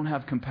that I don't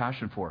have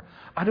compassion for.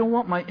 I don't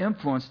want my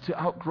influence to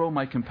outgrow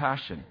my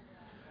compassion.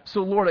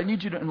 So, Lord, I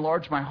need you to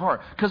enlarge my heart,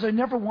 because I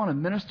never want to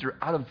minister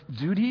out of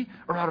duty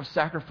or out of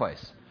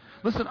sacrifice.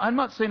 Listen, I'm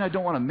not saying I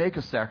don't want to make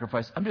a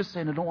sacrifice. I'm just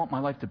saying I don't want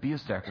my life to be a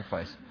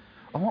sacrifice.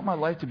 I want my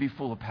life to be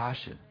full of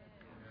passion.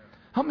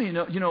 How many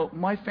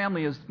my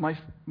family is my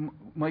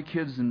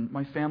kids and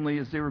my family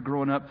as they were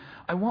growing up,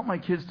 I want my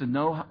kids to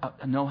know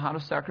how to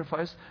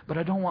sacrifice, but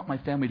I don't want my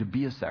family to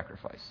be a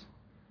sacrifice.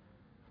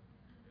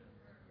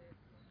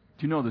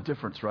 You know the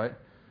difference, right?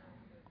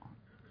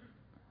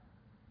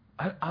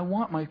 I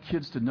want my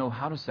kids to know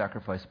how to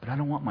sacrifice, but I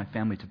don't want my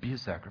family to be a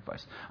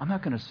sacrifice. I'm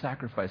not going to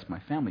sacrifice my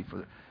family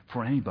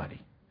for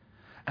anybody.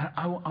 And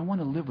I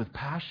want to live with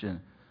passion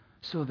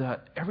so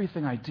that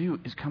everything I do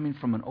is coming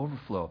from an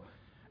overflow.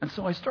 And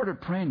so I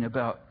started praying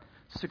about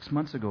 5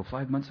 months ago.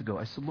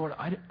 I said, Lord,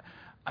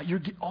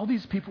 all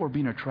these people are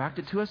being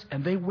attracted to us,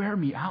 and they wear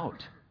me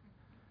out.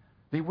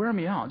 They wear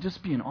me out.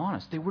 Just being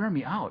honest, they wear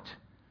me out.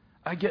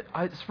 It's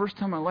the first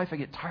time in my life I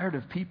get tired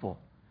of people,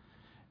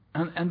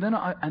 and then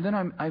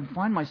I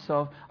found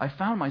myself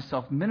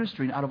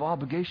ministering out of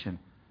obligation.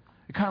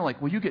 It's kind of like,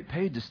 well, you get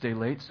paid to stay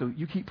late, so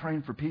you keep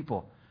praying for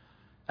people.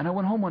 And I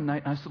went home one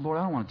night and I said, Lord,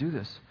 I don't want to do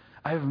this.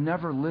 I've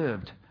never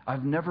lived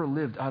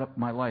out of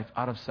my life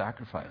out of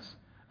sacrifice,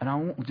 and I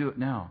won't do it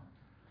now.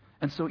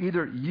 And so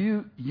either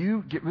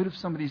you get rid of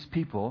some of these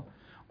people,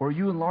 or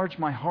you enlarge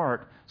my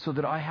heart so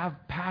that I have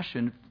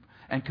passion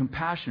and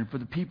compassion for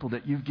the people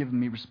that you've given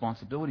me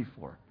responsibility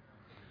for.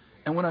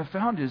 And what I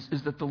found is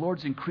that the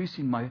Lord's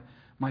increasing my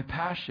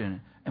passion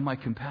and my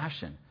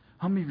compassion.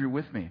 How many of you are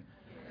with me?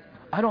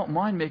 I don't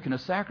mind making a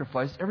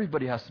sacrifice.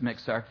 Everybody has to make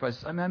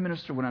sacrifices. I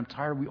minister when I'm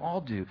tired. We all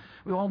do.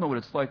 We all know what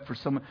it's like for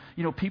someone.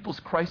 People's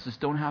crises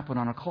don't happen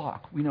on a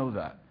clock. We know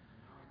that.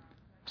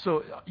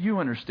 So you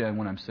understand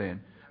what I'm saying.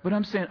 But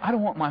I'm saying I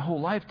don't want my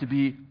whole life to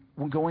be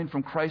going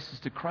from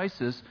crisis to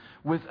crisis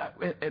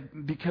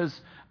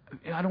because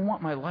I don't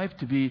want my life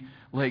to be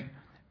like,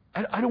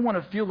 I don't want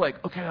to feel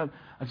like, okay, I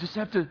just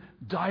have to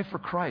die for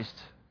Christ.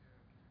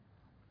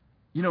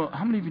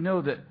 How many of you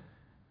know that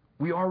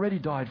we already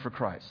died for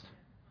Christ?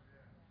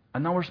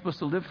 And now we're supposed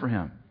to live for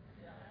Him.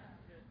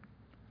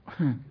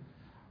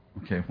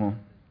 Okay, well,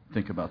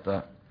 think about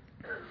that.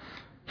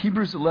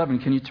 Hebrews 11,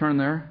 can you turn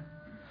there?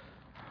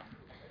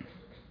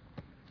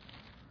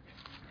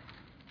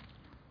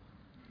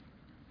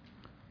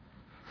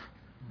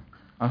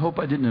 I hope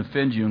I didn't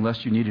offend you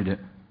unless you needed it.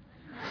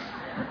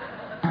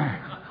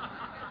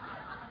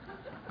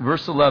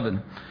 Verse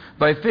 11.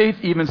 By faith,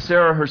 even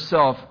Sarah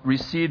herself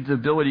received the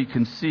ability to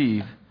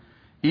conceive,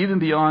 even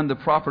beyond the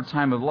proper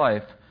time of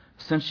life,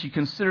 since she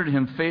considered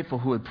him faithful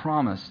who had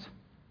promised.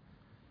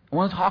 I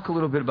want to talk a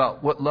little bit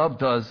about what love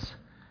does.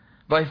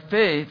 By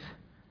faith,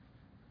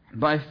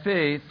 where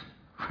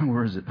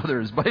is it? Oh, there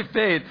it is. By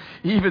faith,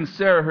 even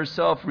Sarah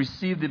herself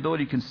received the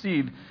ability to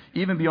conceive,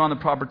 even beyond the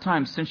proper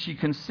time, since she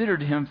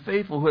considered him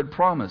faithful who had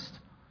promised.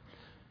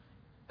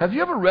 Have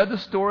you ever read the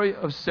story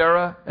of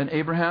Sarah and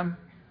Abraham?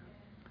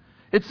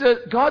 It says,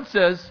 God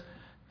says,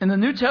 in the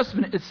New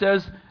Testament, it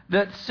says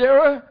that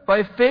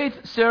by faith,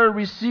 Sarah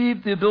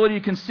received the ability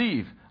to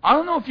conceive. I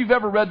don't know if you've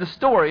ever read the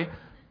story,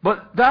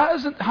 but that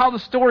isn't how the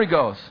story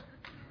goes.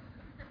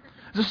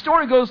 The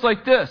story goes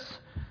like this.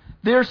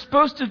 they're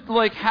supposed to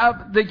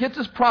they get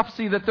this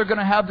prophecy that they're going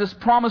to have this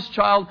promised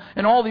child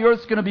and all the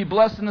earth's going to be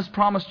blessed in this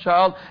promised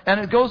child, and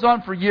it goes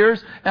on for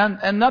years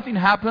and nothing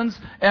happens,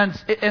 and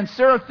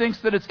Sarah thinks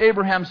that it's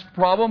Abraham's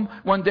problem.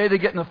 One day they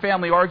get in a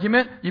family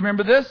argument. You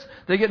remember this?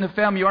 They get in a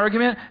family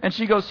argument and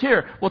she goes,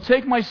 "Here, well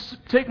take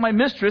my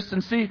mistress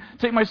and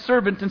take my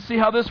servant and see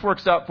how this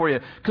works out for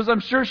you." Because I'm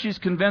sure she's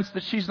convinced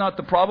that she's not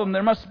the problem.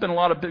 There must have been a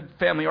lot of big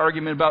family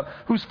argument about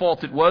whose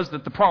fault it was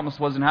that the promise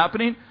wasn't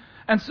happening.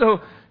 And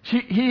so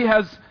he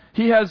has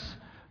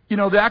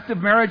the act of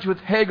marriage with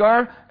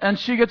Hagar, and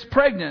she gets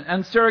pregnant,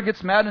 and Sarah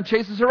gets mad and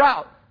chases her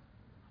out.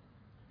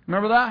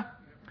 Remember that?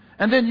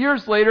 And then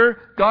years later,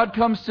 God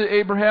comes to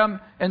Abraham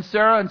and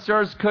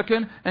Sarah's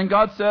cooking, and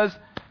God says,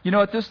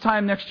 "At this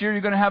time next year,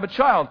 you're going to have a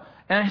child."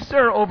 And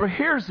Sarah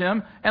overhears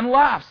him and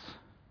laughs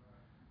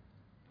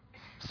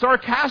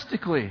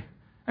sarcastically.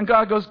 And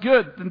God goes,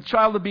 "Good, the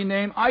child will be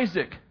named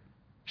Isaac."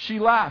 She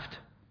laughed.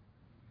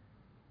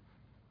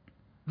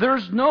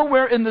 There's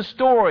nowhere in the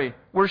story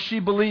where she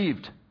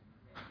believed.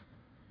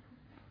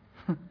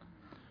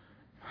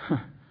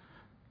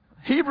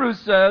 Hebrews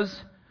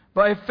says,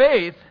 by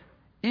faith,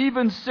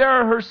 even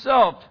Sarah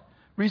herself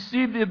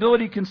received the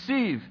ability to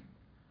conceive,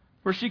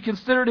 for she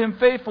considered him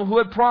faithful who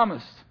had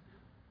promised.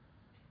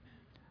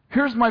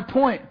 Here's my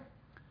point.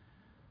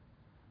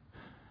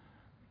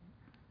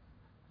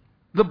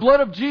 The blood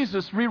of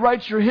Jesus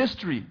rewrites your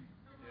history.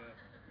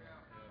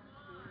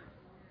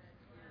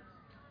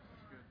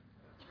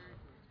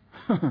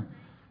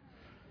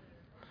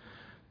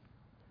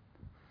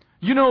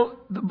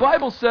 The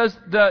Bible says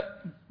that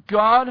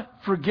God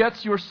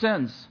forgets your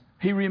sins.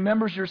 He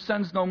remembers your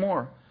sins no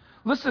more.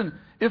 Listen,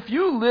 if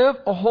you live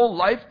a whole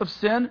life of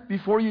sin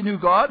before you knew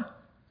God,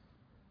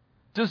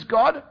 does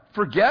God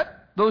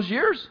forget those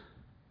years?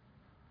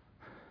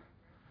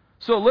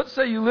 So let's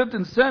say you lived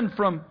in sin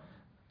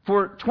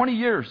for 20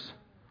 years.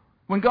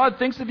 When God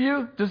thinks of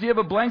you, does He have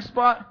a blank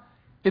spot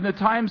in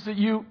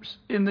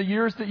the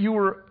years that you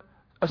were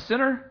a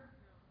sinner?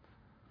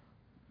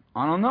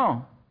 I don't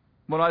know.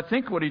 But I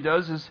think what He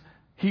does is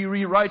He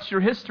rewrites your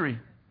history.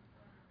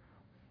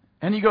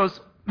 And He goes,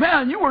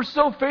 "Man, you were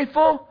so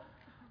faithful."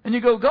 And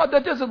you go, "God,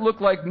 that doesn't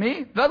look like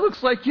me. That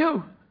looks like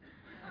you."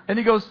 And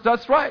He goes,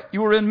 "That's right.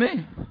 You were in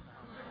me."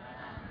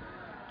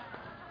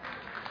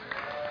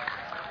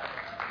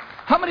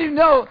 How many of you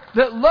know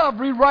that love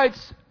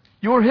rewrites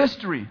your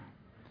history?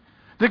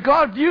 That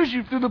God views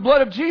you through the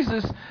blood of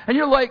Jesus, and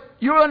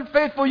you're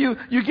unfaithful, you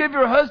give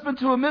your husband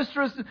to a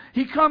mistress,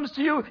 he comes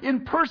to you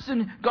in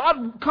person,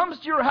 God comes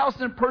to your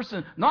house in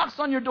person, knocks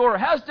on your door,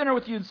 has dinner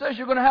with you, and says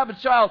you're going to have a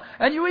child,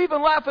 and you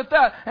even laugh at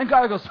that, and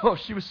God goes, "Oh,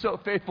 she was so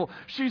faithful,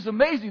 she's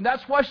amazing,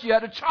 that's why she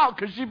had a child,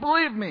 because she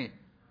believed me."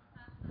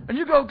 And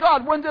you go,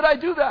 "God, when did I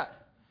do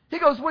that?" He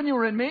goes, "When you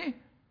were in me."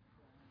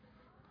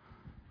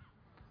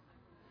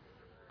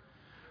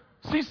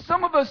 See,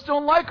 some of us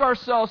don't like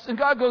ourselves, and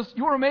God goes,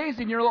 "You were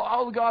amazing." You're like,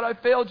 "Oh, God, I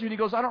failed you." And He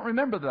goes, "I don't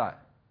remember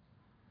that."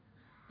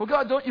 "Well,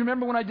 God, don't you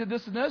remember when I did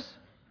this and this?"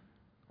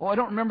 "Well, I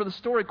don't remember the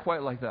story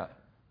quite like that."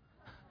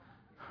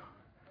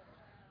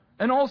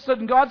 And all of a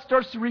sudden, God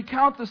starts to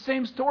recount the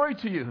same story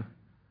to you.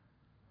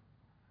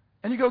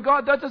 And you go,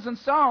 "God, that doesn't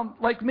sound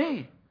like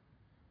me.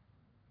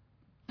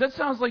 That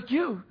sounds like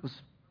you." He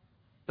goes,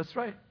 "That's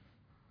right.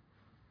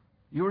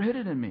 You were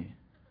hidden in me."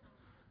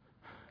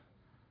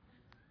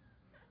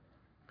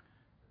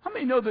 How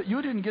many know that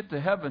you didn't get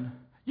to heaven?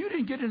 You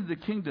didn't get into the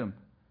kingdom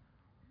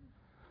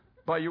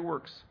by your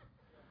works.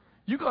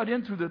 You got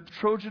in through the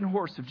Trojan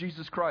horse of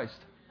Jesus Christ.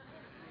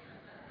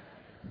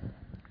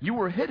 You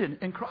were hidden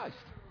in Christ.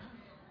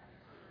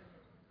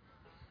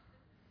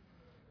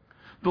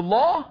 The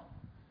law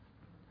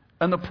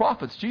and the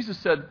prophets, Jesus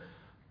said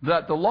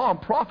that the law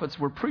and prophets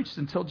were preached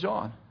until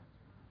John.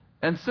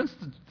 And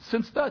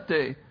since that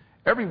day,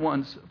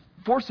 everyone's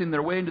forcing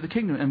their way into the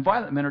kingdom, and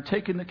violent men are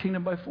taking the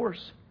kingdom by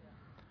force.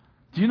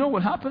 Do you know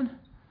what happened?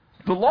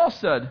 The law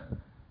said,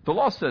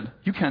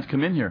 "You can't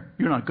come in here.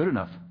 You're not good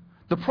enough."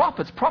 The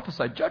prophets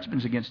prophesied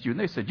judgments against you, and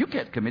they said, "You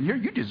can't come in here.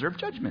 You deserve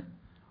judgment."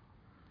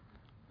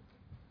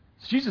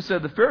 Jesus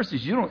said to the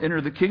Pharisees, "You don't enter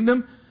the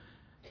kingdom,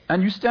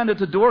 and you stand at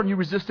the door and you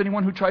resist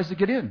anyone who tries to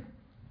get in."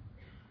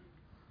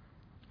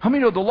 How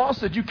many know the law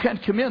said you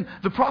can't come in?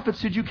 The prophet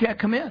said you can't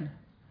come in.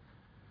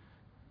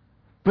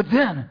 But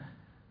then,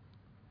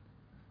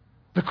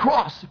 the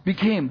cross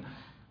became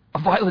a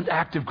violent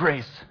act of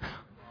grace.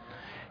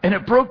 And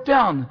it broke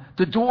down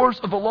the doors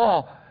of the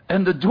law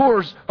and the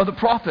doors of the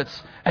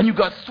prophets. And you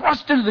got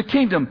thrust into the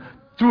kingdom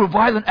through a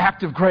violent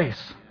act of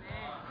grace.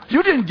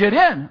 You didn't get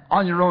in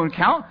on your own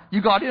account.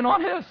 You got in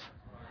on His.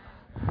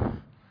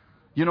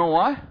 You know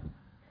why?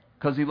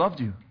 Because He loved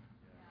you.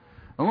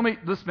 And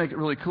let's make it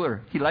really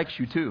clear. He likes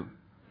you too.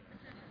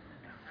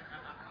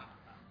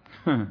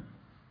 I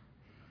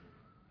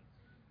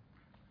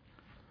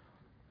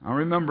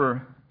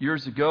remember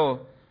years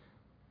ago,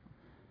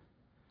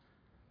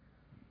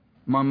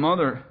 my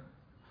mother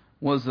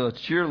was a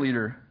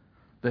cheerleader,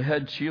 the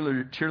head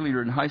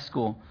cheerleader in high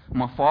school.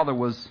 My father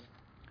was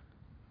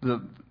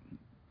the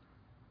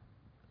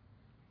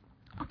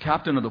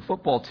captain of the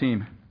football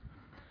team.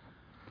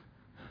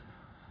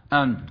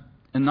 And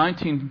in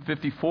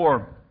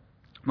 1954,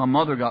 my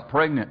mother got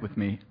pregnant with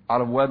me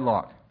out of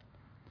wedlock.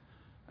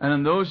 And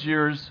in those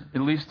years,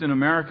 at least in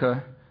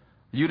America,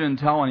 you didn't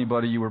tell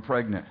anybody you were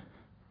pregnant.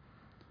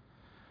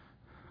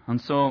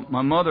 And so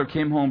my mother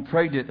came home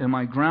pregnant, and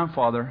my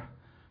grandfather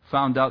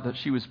found out that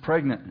she was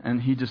pregnant,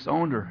 and he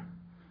disowned her.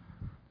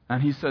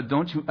 And he said,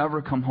 "Don't you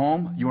ever come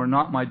home. You are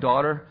not my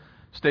daughter.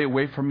 Stay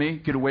away from me.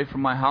 Get away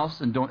from my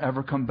house, and don't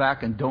ever come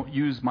back, and don't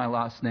use my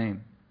last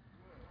name."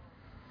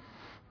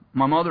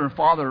 My mother and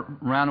father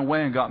ran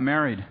away and got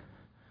married,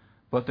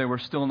 but they were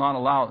still not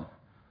allowed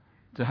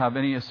to have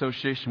any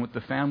association with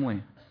the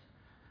family.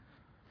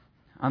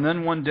 And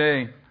then one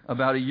day,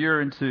 about a year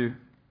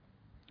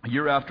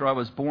after I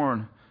was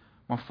born,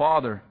 my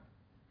father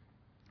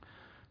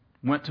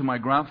went to my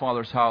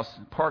grandfather's house,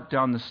 parked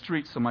down the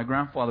street so my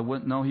grandfather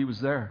wouldn't know he was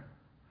there.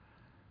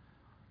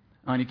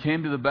 And he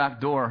came to the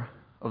back door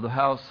of the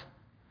house.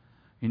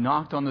 He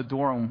knocked on the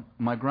door, and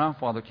my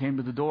grandfather came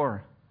to the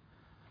door.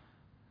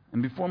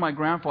 And before my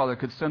grandfather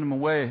could send him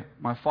away,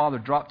 my father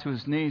dropped to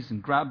his knees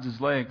and grabbed his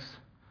legs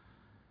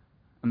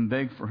and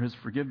begged for his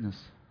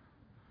forgiveness.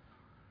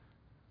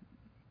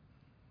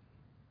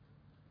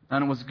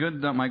 And it was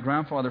good that my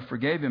grandfather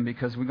forgave him,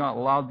 because we got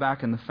allowed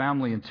back in the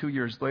family, and 2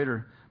 years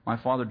later, my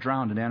father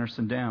drowned at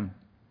Anderson Dam.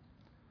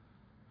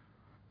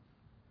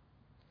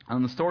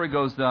 And the story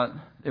goes that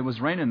it was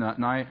raining that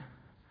night.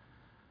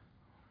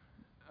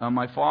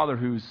 My father,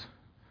 who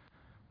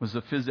was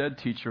a phys ed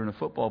teacher and a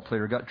football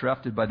player, got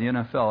drafted by the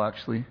NFL,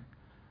 actually.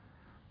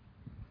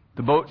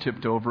 The boat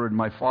tipped over, and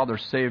my father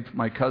saved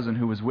my cousin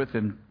who was with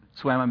him,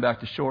 swam him back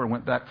to shore, and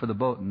went back for the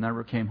boat and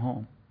never came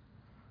home.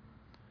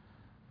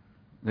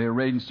 They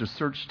arranged a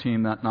search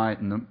team that night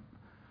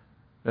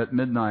at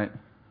midnight,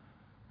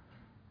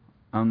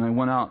 and they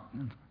went out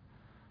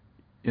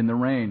in the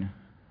rain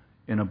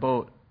in a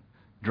boat,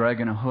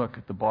 dragging a hook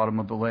at the bottom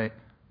of the lake,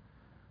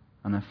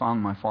 and they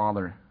found my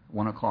father at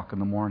 1 o'clock in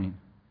the morning.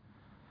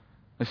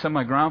 They said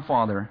my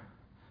grandfather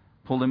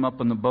pulled him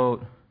up in the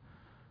boat,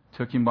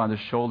 took him by the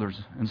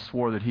shoulders, and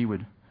swore that he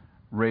would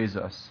raise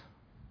us.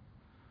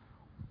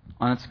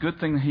 And it's a good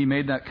thing that he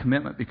made that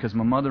commitment, because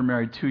my mother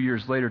married 2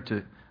 years later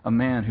to a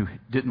man who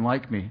didn't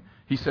like me.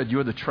 He said,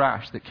 "You're the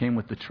trash that came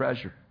with the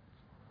treasure."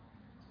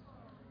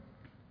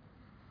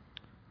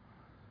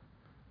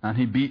 And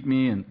he beat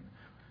me, and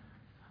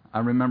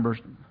I remember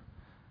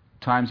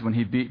times when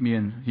he beat me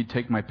and he'd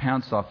take my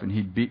pants off and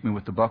he'd beat me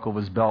with the buckle of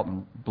his belt,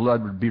 and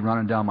blood would be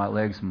running down my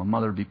legs, and my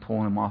mother would be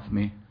pulling him off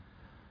me.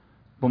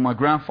 But my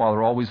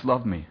grandfather always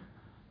loved me.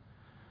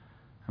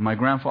 And my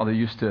grandfather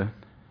used to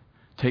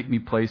take me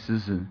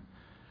places, and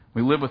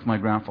we lived with my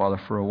grandfather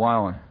for a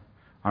while. And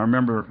I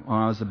remember when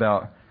I was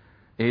about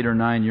 8 or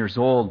 9 years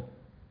old,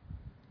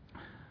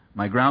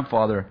 my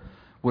grandfather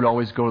would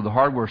always go to the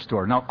hardware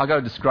store. Now, I got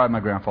to describe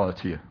my grandfather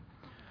to you.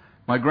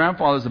 My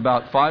grandfather's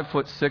about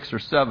 5'6" or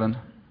 7"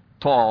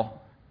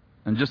 tall,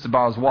 and just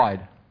about as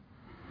wide.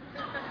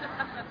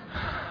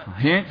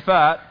 He ain't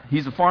fat.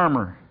 He's a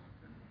farmer.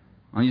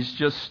 And he's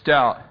just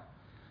stout.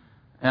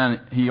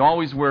 And he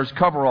always wears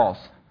coveralls.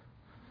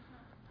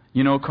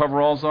 You know what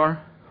coveralls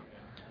are?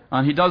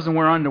 And he doesn't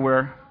wear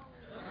underwear.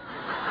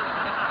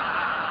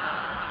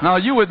 Now,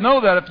 you would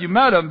know that if you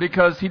met him,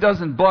 because he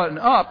doesn't button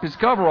up his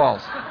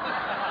coveralls.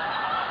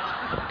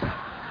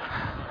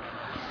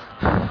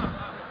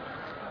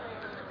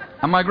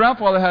 And my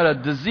grandfather had a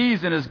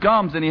disease in his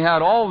gums, and he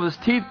had all of his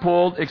teeth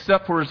pulled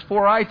except for his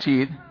 4 eye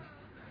teeth.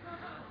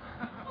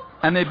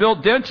 And they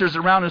built dentures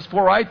around his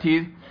 4 eye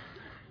teeth.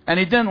 And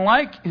he didn't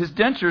like his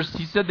dentures.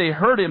 He said they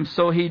hurt him,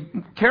 so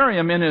he'd carry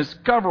them in his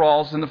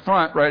coveralls in the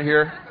front right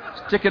here,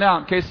 sticking out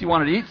in case he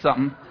wanted to eat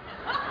something.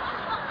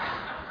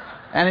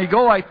 And he'd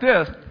go like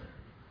this.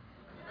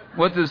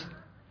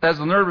 As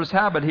a nervous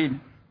habit, he'd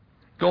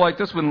go like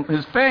this when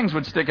his fangs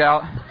would stick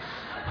out.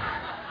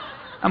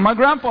 And my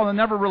grandfather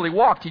never really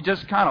walked. He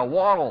just kind of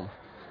waddled.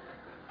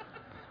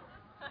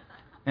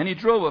 And he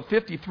drove a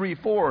 53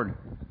 Ford,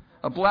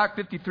 a black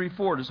 53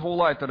 Ford, his whole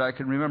life that I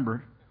can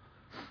remember.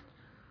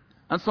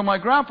 And so my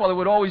grandfather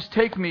would always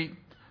take me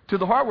to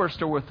the hardware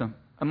store with him.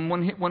 And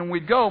when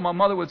we'd go, my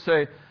mother would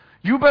say,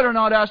 "You better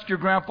not ask your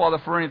grandfather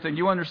for anything.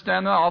 You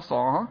understand that?" I'll say,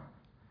 "Uh-huh."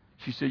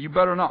 She said, "You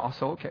better not." I'll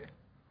say, "Okay."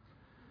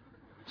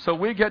 So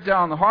we get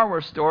down to the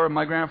hardware store, and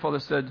my grandfather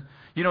said,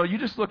 "You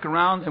just look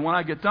around, and when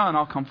I get done,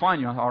 I'll come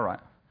find you." I said, "All right."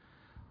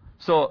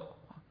 So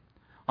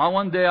on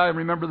one day, I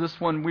remember this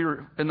one, we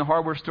were in the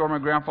hardware store. My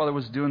grandfather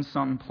was doing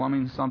something,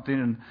 plumbing something,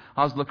 and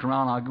I was looking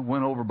around. I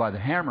went over by the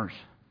hammers.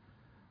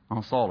 I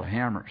saw the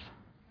hammers.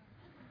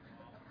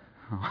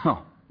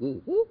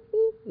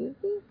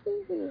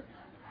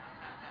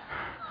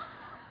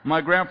 My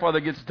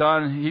grandfather gets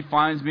done, and he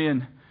finds me,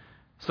 and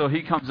so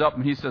he comes up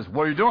and he says,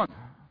 "What are you doing?"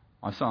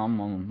 I said,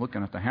 "I'm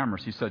looking at the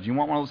hammers." He said, "You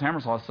want one of those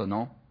hammers?" I said,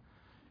 "No."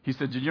 He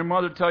said, "Did your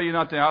mother tell you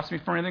not to ask me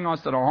for anything?" I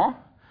said, "Uh-huh."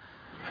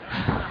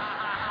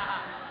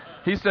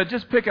 He said,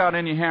 "Just pick out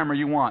any hammer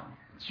you want.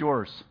 It's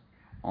yours."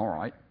 All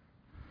right.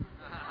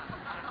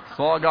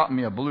 So I got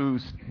me a blue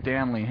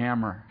Stanley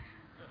hammer.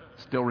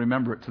 Still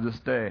remember it to this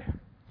day.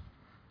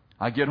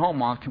 I get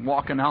home, I can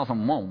walk in the house,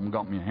 Mom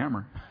got me a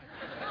hammer.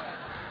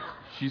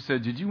 She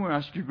said, did you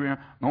ask your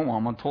grandpa? No,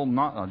 Mom, I told him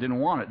not. I didn't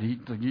want it.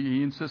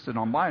 He insisted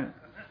on buying it.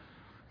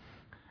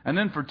 And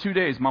then for 2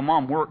 days, my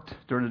mom worked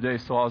during the day,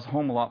 so I was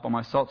home a lot by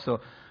myself. So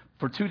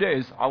for 2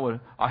 days, I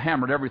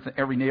hammered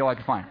every nail I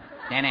could find.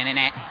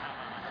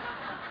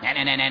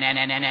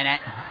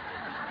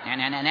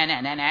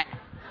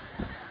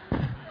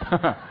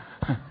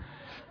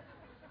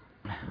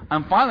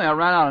 And finally, I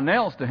ran out of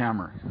nails to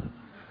hammer.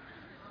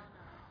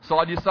 So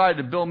I decided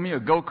to build me a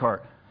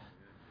go-kart.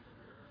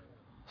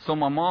 So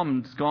my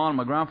mom's gone,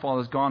 my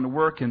grandfather's gone to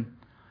work, and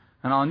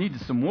I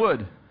needed some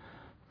wood.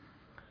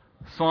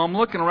 So I'm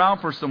looking around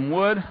for some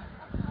wood.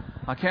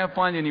 I can't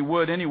find any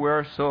wood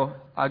anywhere, so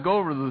I go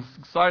over to the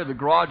side of the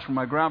garage from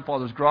my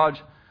grandfather's garage,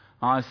 and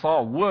I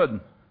saw wood.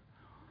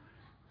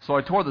 So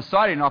I tore the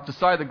siding off the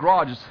side of the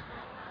garage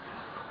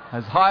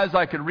as high as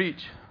I could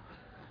reach.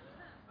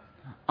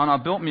 And I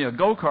built me a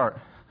go-kart.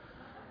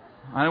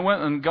 I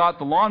went and got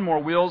the lawnmower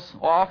wheels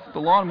off the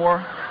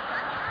lawnmower.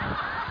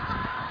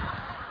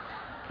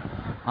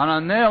 And I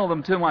nailed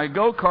them to my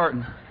go-kart.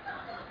 And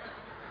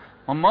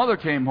my mother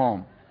came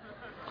home.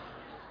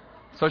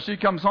 So she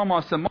comes home.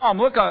 I said, Mom,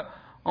 look, I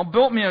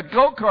built me a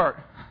go-kart.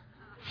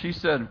 She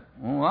said,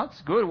 well,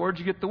 that's good. Where'd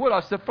you get the wood?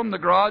 I said, from the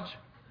garage.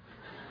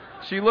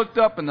 She looked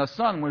up and the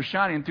sun was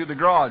shining through the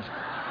garage.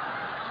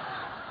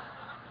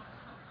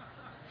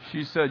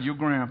 She said, your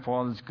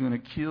grandfather's going to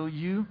kill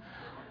you.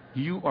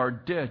 You are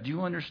dead. Do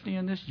you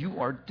understand this? You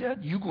are dead.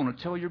 You're going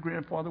to tell your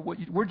grandfather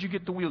where'd you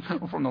get the wheels?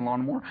 From the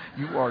lawnmower.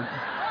 You are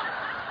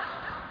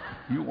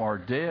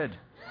dead.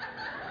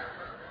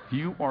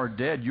 You are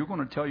dead. You're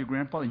going to tell your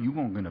grandfather you're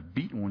going to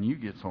beat him when you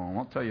get home.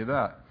 I'll tell you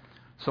that.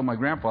 So my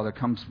grandfather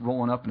comes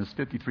rolling up in his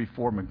 53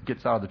 Ford and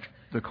gets out of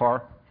the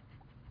car.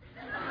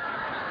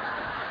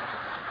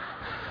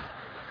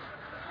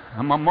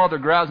 And my mother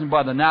grabs me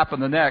by the nape of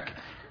the neck,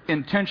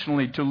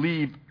 intentionally to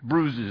leave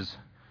bruises.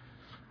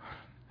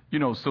 You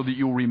know, so that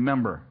you'll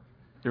remember.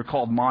 They're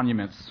called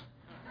monuments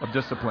of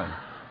discipline.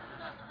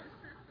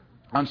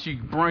 And she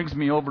brings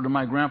me over to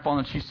my grandfather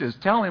and she says,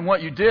 tell him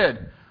what you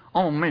did.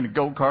 Oh, I made a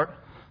go-kart.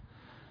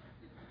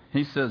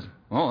 He says,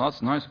 oh,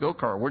 that's a nice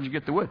go-kart. Where'd you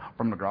get the wood?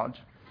 From the garage.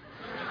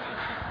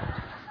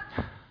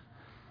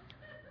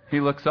 He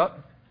looks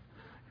up.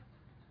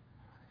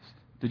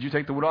 Did you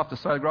take the wood off the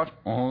side of the garage?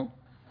 Oh.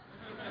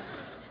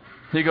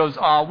 He goes,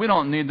 we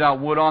don't need that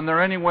wood on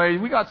there anyway.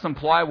 We got some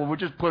plywood. We'll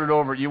just put it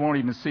over it. You won't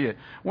even see it.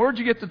 Where'd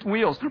you get the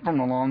wheels? From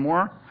the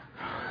lawnmower.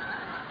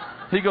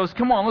 He goes,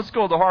 come on, let's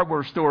go to the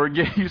hardware store and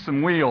get you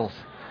some wheels.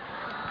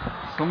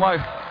 So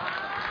yep.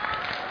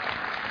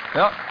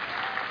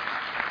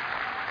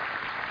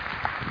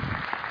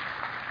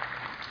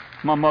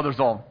 My mother's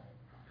all.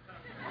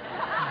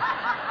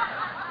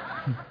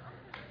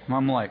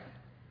 I'm like,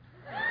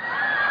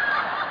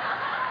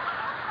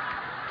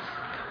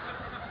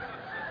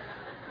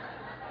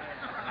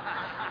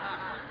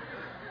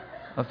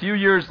 a few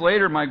years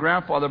later, my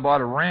grandfather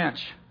bought a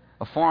ranch,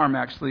 a farm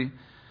actually,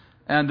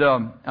 and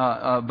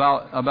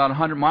about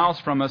 100 miles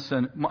from us.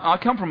 And I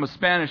come from a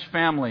Spanish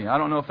family. I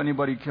don't know if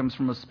anybody comes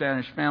from a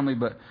Spanish family,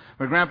 but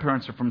my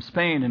grandparents are from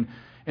Spain. And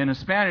in a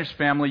Spanish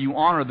family, you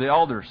honor the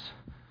elders.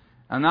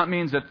 And that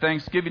means that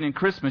Thanksgiving and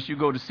Christmas, you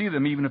go to see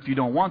them even if you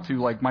don't want to.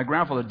 Like my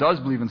grandfather does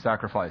believe in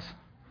sacrifice.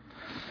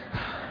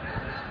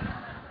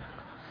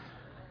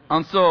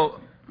 And so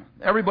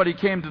everybody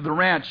came to the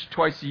ranch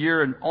twice a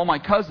year, and all my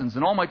cousins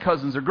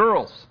are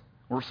girls.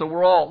 So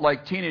we're all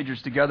like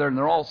teenagers together, and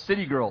they're all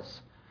city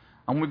girls.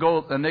 And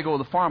they go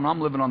to the farm, and I'm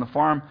living on the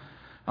farm.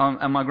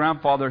 And my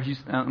grandfather,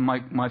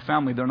 my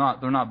family, they're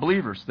not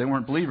believers. They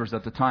weren't believers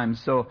at the time,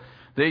 so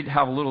they'd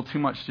have a little too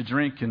much to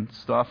drink and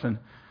stuff. And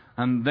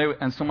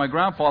so my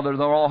grandfather,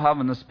 they're all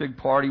having this big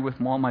party with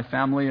all my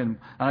family, and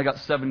I got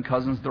 7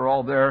 cousins. They're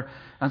all there.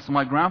 And so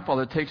my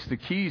grandfather takes the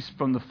keys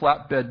from the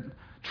flatbed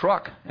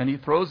truck, and he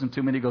throws them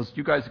to me, and he goes,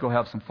 you guys go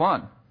have some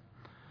fun.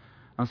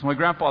 And so my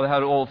grandfather had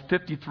an old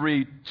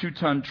 53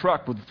 2-ton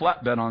truck with a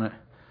flatbed on it,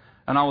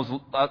 and I was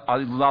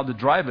allowed to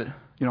drive it.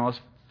 You know, I was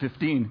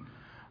 15.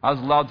 I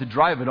was allowed to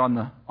drive it on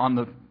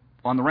the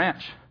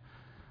ranch.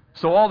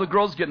 So all the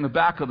girls get in the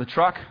back of the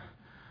truck,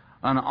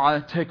 and I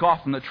take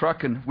off from the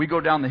truck, and we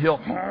go down the hill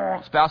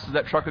as fast as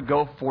that truck could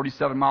go,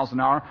 47 miles an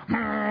hour.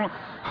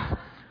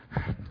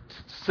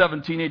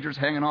 7 teenagers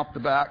hanging off the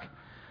back.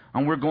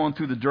 And we're going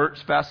through the dirt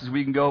as fast as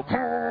we can go.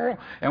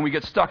 And we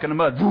get stuck in the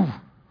mud.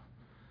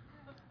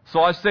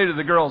 So I say to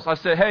the girls, I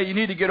say, hey, you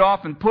need to get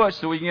off and push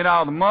so we can get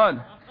out of the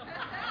mud.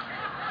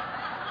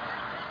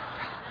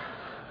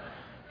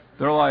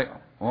 They're like,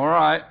 all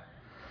right.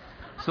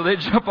 So they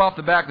jump off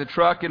the back of the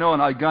truck, and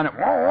I gun it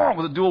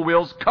with the dual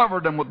wheels,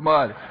 covered them with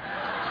mud.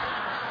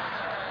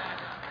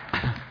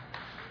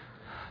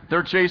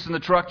 They're chasing the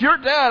truck. You're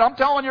dead. I'm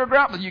telling your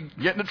grandpa. You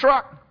get in the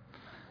truck.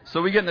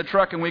 So we get in the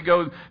truck and we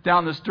go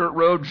down this dirt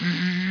road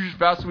as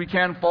fast as we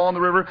can, fall in the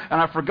river. And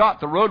I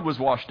forgot the road was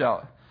washed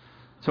out.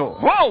 So,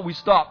 whoa, we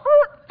stop.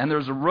 And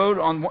there's the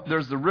river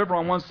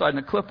on one side and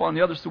a cliff on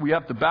the other, so we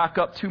have to back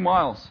up 2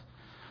 miles.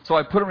 So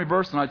I put it in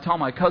reverse, and I tell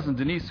my cousin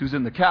Denise, who's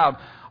in the cab,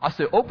 I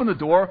say, open the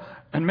door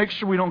and make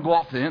sure we don't go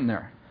off the end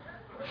there.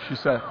 She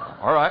said,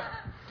 all right.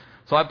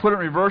 So I put it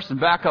in reverse and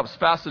back up as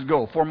fast as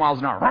go, 4 miles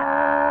an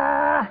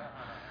hour.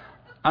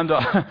 And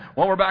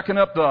while we're backing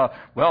up, I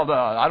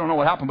don't know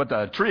what happened, but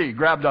the tree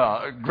grabbed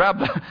the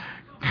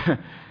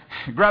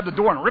grabbed the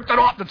door and ripped it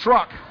off the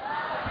truck.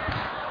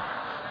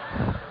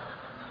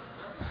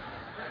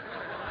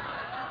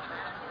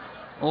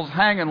 It was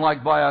hanging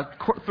like by a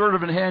third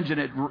of an hinge, and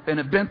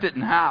it bent it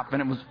in half,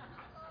 and it was.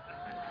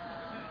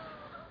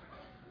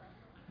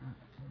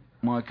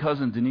 My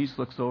cousin Denise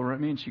looks over at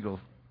me and she goes,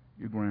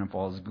 "Your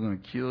grandpa's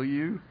going to kill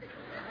you.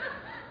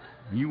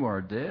 You are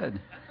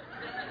dead."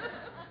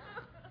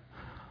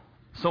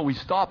 So we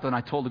stopped, and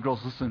I told the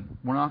girls, "Listen,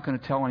 we're not going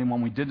to tell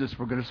anyone we did this.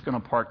 We're just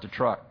going to park the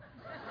truck."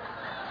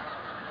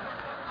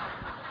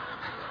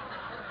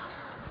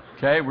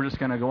 Okay, we're just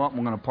going to go up and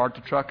we're going to park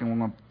the truck and we're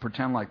going to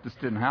pretend like this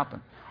didn't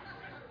happen.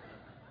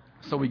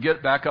 So we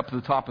get back up to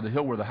the top of the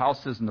hill where the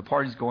house is and the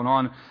party's going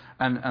on.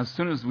 And as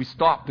soon as we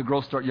stop, the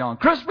girls start yelling,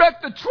 "Chris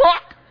wrecked the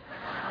truck!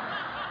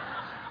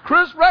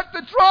 Chris wrecked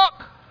the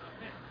truck!"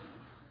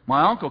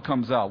 My uncle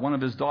comes out. One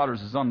of his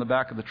daughters is on the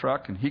back of the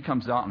truck, and he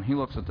comes out and he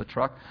looks at the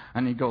truck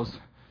and he goes,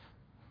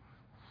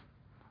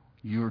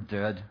 "You're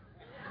dead.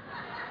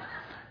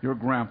 Your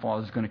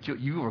grandfather's going to kill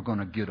you. You are going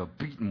to get a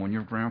beating when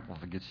your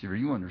grandfather gets here.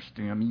 You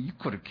understand me? You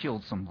could have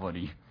killed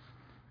somebody.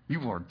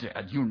 You are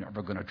dead. You're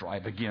never going to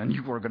drive again.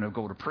 You are going to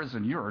go to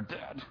prison. You're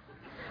dead."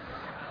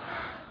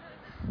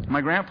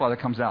 My grandfather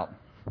comes out.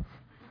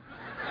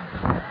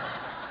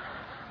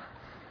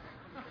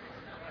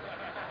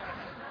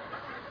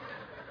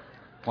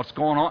 "What's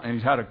going on?" And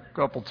he's had a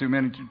couple, too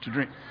many to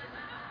drink.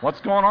 "What's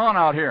going on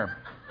out here?"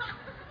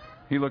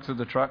 He looks at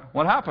the truck.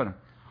 "What happened?"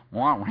 He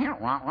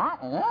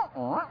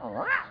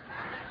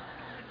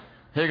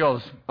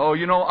goes, "Oh,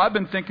 I've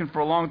been thinking for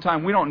a long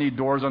time, we don't need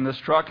doors on this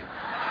truck."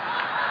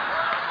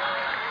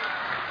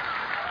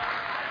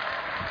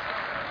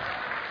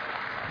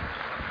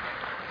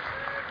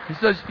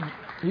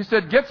 He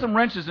said, "Get some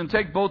wrenches and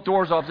take both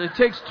doors off. It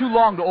takes too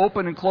long to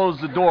open and close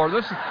the door.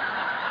 This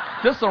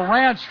is a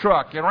ranch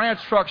truck. A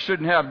ranch truck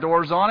shouldn't have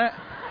doors on it."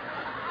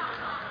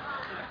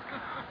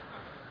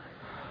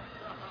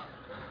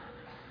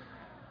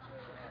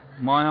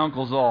 My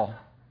uncle's all.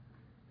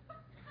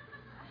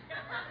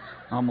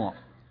 I'm all.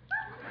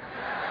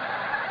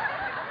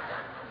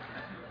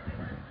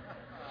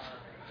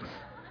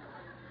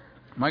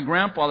 My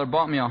grandfather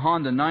bought me a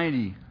Honda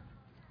 90.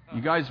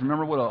 You guys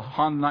remember what a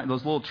Honda 90,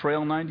 those little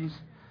trail 90s?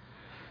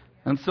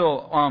 And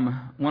so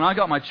when I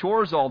got my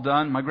chores all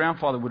done, my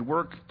grandfather would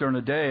work during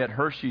the day at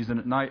Hershey's, and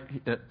at night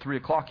at 3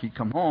 o'clock he'd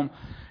come home,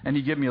 and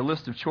he'd give me a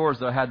list of chores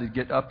that I had to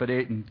get up at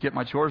 8 and get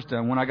my chores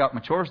done. When I got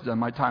my chores done,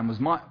 my time was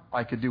mine.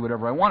 I could do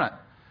whatever I wanted.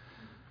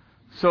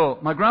 So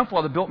my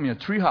grandfather built me a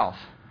tree house.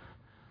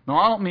 Now,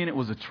 I don't mean it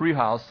was a tree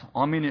house.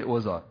 I mean it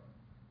was a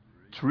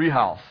tree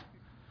house.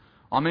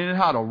 I mean it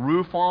had a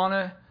roof on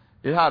it.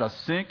 It had a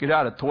sink. It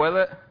had a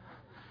toilet.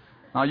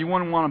 Now, you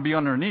wouldn't want to be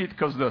underneath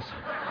because this.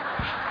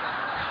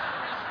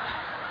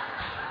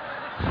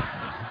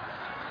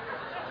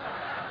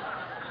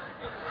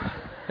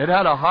 It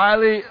had a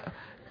highly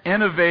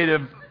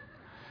innovative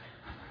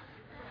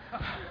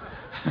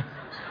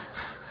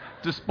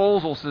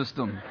disposal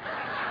system.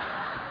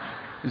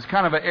 It's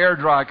kind of an air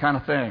dry kind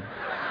of thing.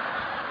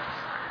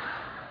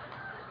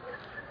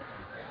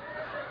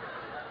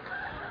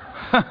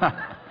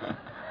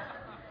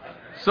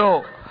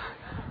 So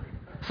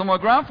my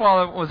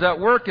grandfather was at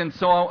work, and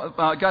so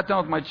I got done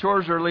with my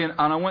chores early, and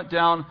I went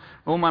down,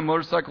 rolled my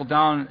motorcycle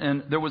down,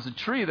 and there was a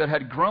tree that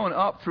had grown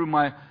up through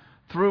my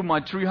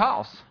tree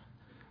house.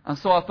 And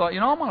so I thought,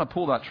 I'm going to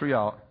pull that tree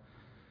out.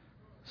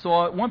 So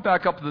I went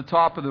back up to the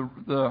top of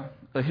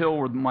the hill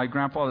where my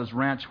grandfather's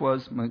ranch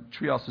was. My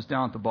treehouse was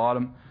down at the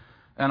bottom.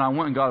 And I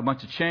went and got a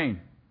bunch of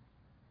chain.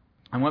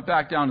 I went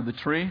back down to the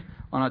tree,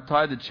 and I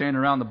tied the chain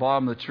around the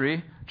bottom of the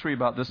tree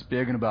about this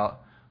big and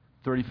about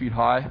 30 feet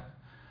high.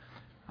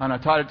 And I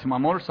tied it to my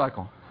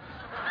motorcycle.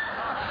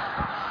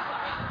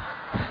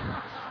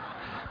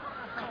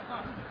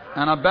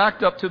 And I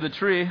backed up to the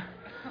tree,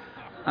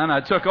 and I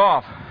took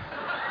off.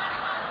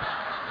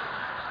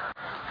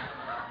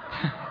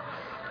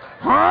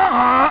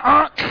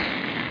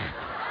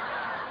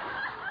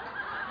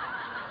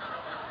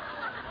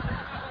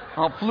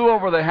 I flew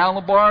over the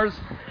handlebars.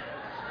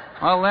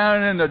 I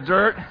landed in the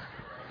dirt.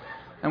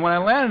 And when I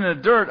landed in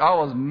the dirt, I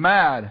was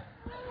mad.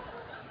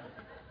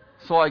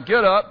 So I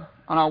get up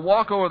and I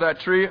walk over that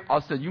tree.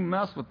 I said, "You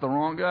messed with the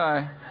wrong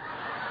guy."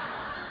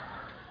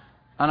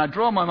 And I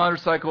drove my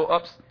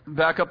motorcycle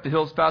back up the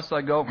hill as fast as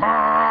I go.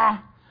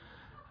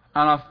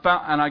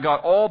 And I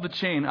got all the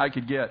chain I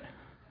could get.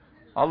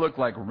 I looked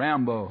like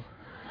Rambo.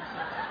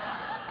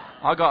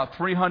 I got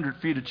 300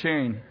 feet of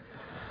chain.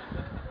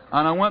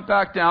 And I went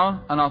back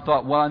down, and I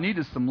thought, well, I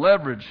needed some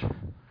leverage.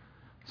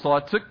 So I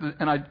took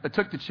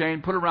the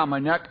chain, put it around my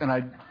neck, and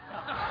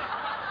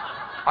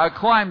I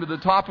climbed to the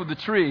top of the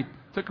tree. It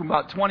took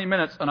about 20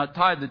 minutes, and I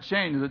tied the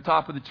chain to the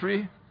top of the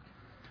tree.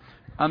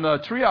 And the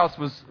treehouse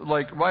was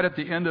like right at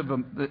the end of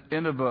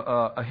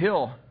a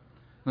hill.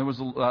 There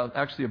was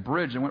actually a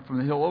bridge that went from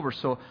the hill over.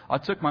 So I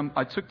took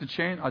the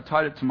chain, I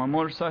tied it to my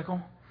motorcycle,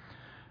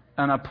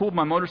 and I pulled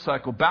my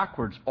motorcycle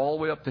backwards all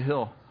the way up the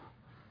hill.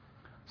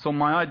 So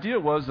my idea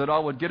was that I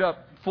would get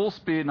up full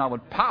speed and I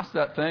would pass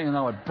that thing and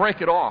I would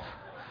break it off.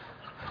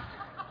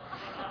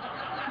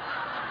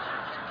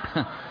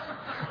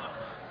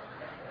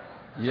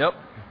 Yep.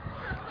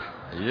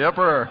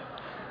 Yepper.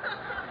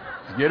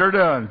 Get her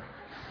done.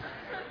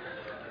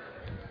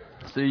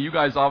 See, you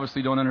guys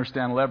obviously don't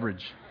understand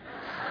leverage.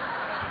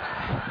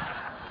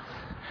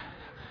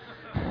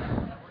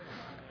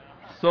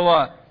 So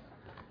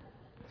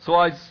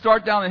I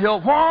start down the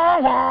hill. Wah,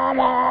 wah,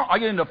 wah. I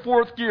get into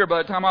fourth gear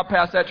by the time I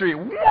pass that tree.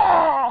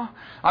 Wah!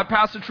 I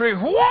pass the tree.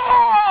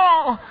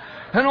 Wah!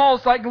 And all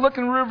of a sudden,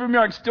 looking in the rearview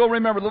mirror, I can still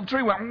remember the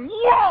tree went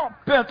wah!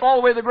 Bent all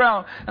the way to the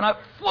ground, and I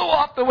flew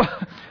off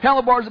the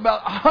handlebars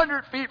about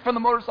 100 feet from the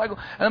motorcycle,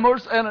 and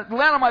it landed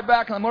on my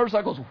back, and the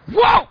motorcycle goes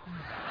whoa!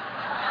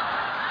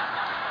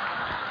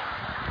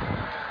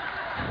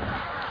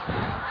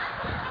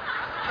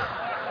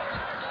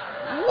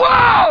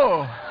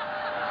 Whoa!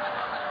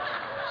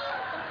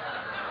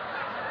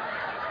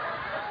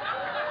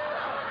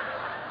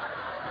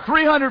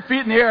 "300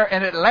 feet in the air,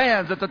 and it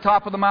lands at the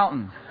top of the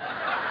mountain.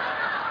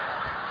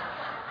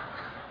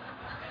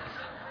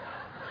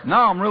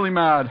 Now I'm really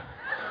mad.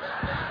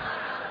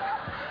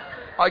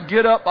 I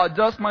get up, I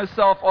dust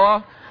myself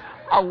off,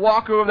 I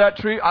walk over that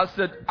tree. I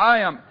said,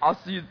 I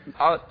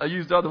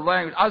used other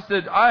language. I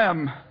said, I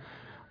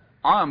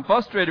am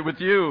frustrated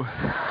with you.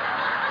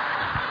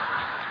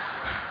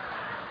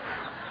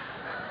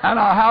 And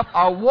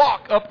I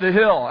walk up the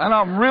hill, and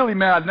I'm really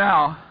mad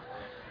now.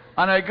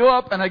 And I go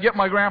up and I get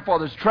my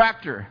grandfather's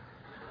tractor,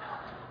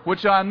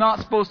 which I'm not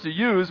supposed to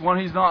use when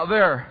he's not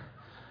there.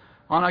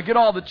 And I get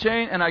all the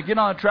chain, and I get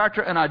on a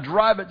tractor, and I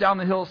drive it down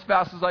the hill as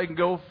fast as I can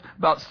go,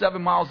 about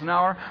 7 miles an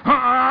hour.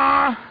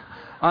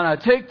 And I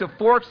take the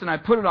forks, and I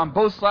put it on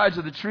both sides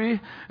of the tree,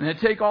 and I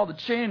take all the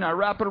chain, and I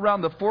wrap it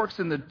around the forks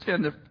in the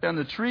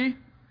tree,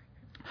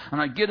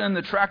 and I get in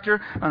the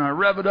tractor, and I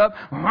rev it up,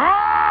 and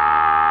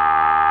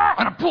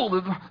I pull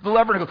the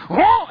lever, and it goes,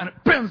 and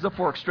it bends the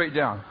fork straight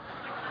down.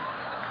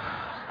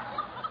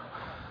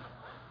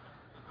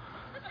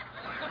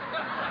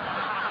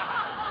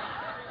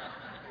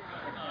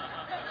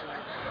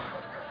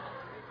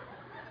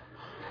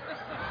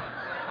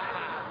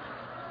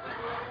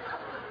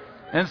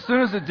 And as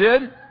soon as it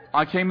did,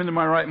 I came into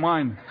my right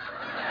mind.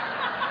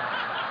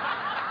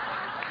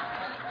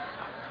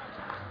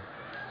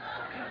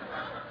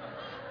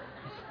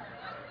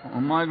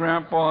 Oh, my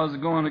grandpa's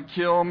going to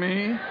kill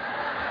me.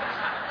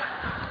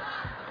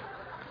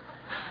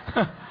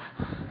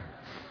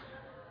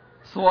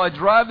 So I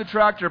drive the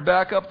tractor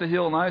back up the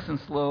hill nice and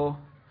slow,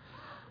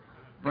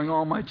 bring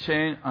all my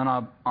chain,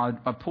 and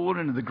I pull it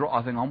into the garage.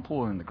 I think I'm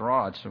pulling in the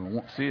garage so I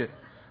won't see it.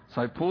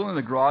 So I pull in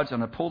the garage,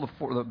 and I pull the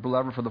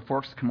lever for the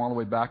forks to come all the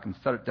way back and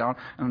set it down,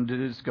 and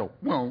it just go,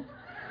 whoa.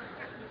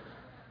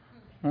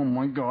 Oh,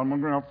 my God, my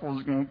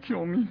grandpa's going to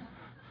kill me.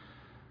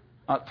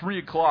 At 3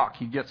 o'clock,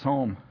 he gets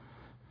home,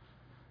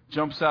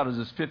 jumps out of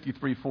his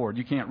 53 Ford.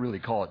 You can't really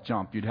call it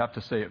jump. You'd have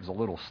to say it was a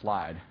little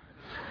slide.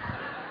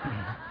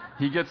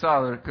 He gets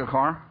out of the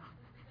car.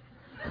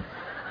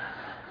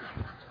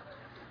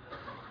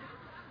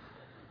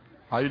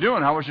 How you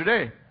doing? How was your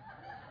day?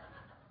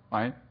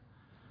 Fine.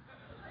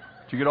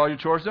 Did you get all your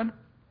chores done?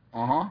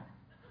 Uh-huh.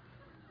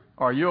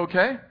 Are you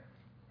okay?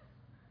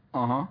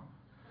 Uh-huh.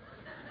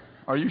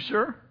 Are you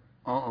sure?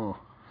 Uh-uh.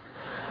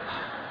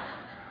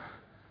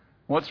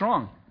 What's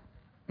wrong?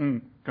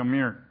 Come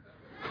here.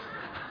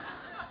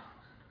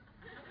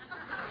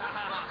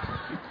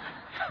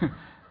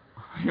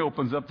 He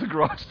opens up the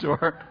garage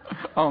door.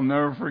 I'll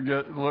never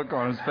forget the look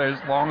on his face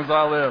as long as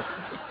I live.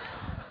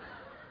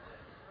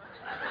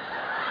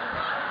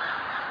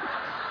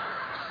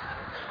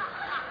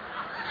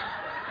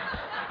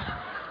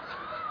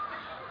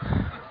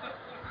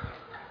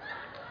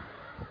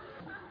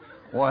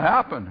 What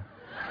happened?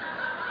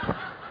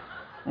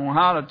 Well,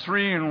 how the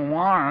tree and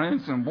water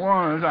and some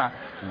blood is like.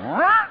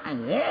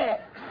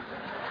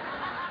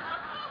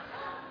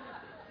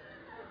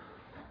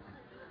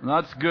 And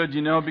that's good,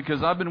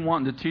 because I've been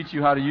wanting to teach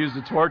you how to use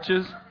the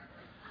torches.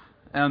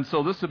 And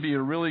so this would be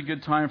a really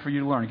good time for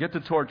you to learn. Get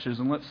the torches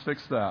and let's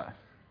fix that.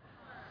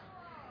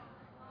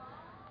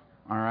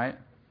 All right?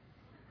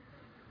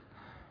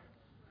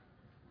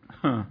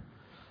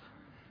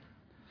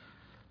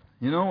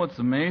 You know what's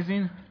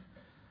amazing?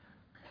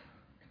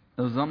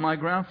 Is that my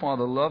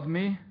grandfather loved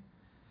me,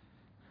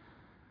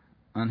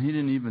 and he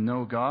didn't even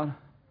know God.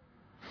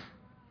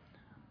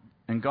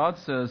 And God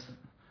says,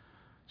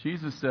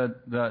 Jesus said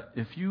that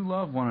if you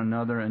love one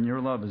another and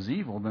your love is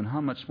evil, then how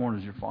much more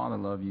does your Father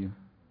love you?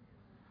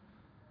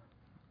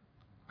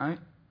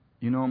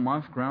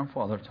 My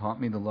grandfather taught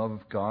me the love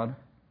of God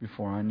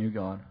before I knew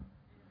God.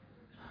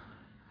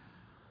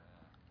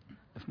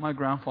 If my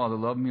grandfather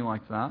loved me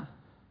like that,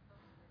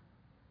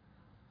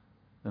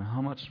 then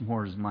how much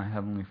more does my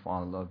Heavenly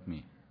Father love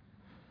me?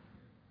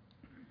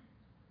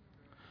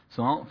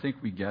 So I don't think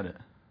we get it.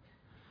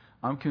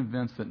 I'm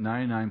convinced that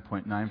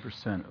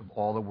 99.9% of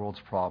all the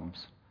world's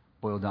problems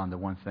boil down to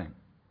one thing.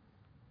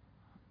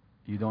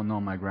 You don't know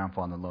my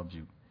grandfather loved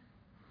you.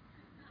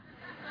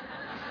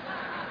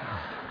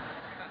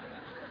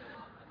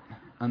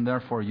 And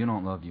therefore you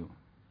don't love you.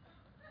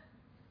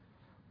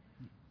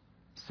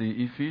 See,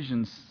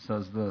 Ephesians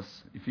says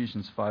this,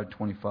 Ephesians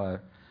 5:25,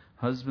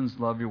 husbands,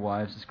 love your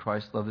wives as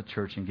Christ loved the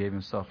church and gave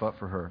himself up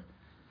for her,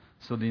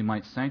 so that he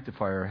might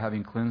sanctify her,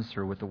 having cleansed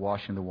her with the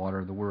washing of the water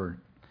of the word,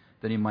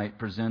 that he might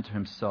present to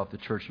himself the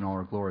church in all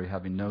her glory,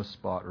 having no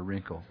spot or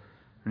wrinkle,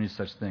 or any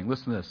such thing.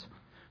 Listen to this.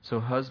 So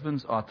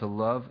husbands ought to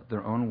love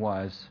their own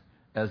wives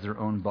as their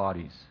own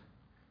bodies.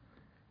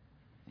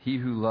 He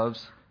who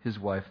loves his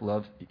wife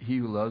loves he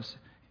who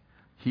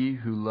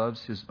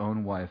loves his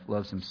own wife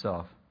loves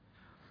himself.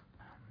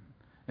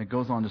 It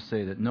goes on to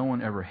say that no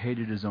one ever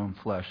hated his own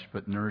flesh,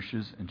 but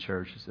nourishes and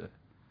cherishes it.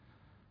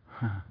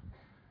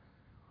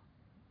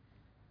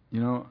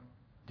 Do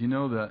you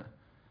know that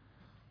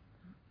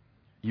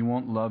you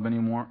won't love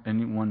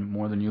anyone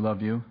more than you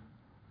love you?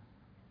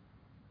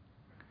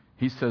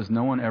 He says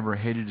no one ever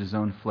hated his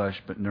own flesh,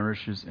 but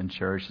nourishes and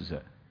cherishes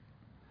it.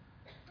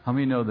 How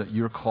many know that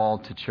you're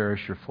called to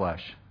cherish your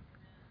flesh?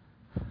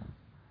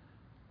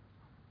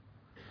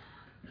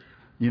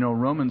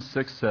 Romans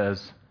 6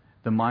 says,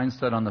 the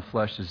mindset on the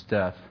flesh is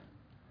death,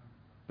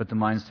 but the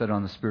mindset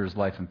on the spirit is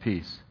life and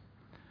peace.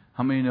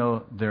 How many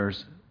know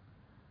there's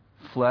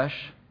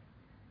flesh,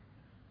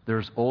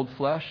 there's old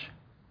flesh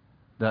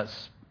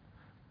that's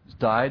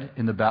died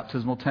in the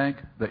baptismal tank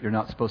that you're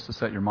not supposed to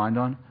set your mind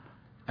on,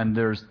 and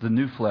there's the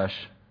new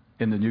flesh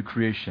in the new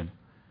creation.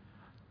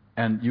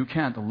 And you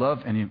can't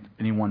love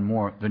anyone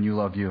more than you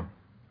love you.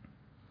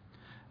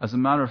 As a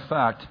matter of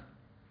fact,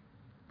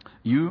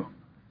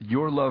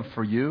 your love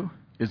for you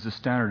is the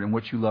standard in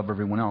which you love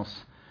everyone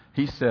else.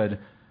 He said,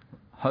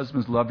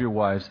 husbands, love your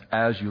wives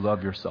as you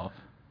love yourself.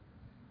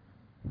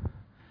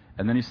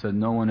 And then he said,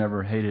 no one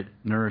ever hated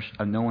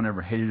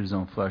his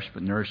own flesh,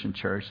 but nourishes and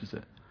cherishes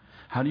it.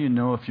 How do you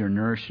know if you're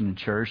nourishing and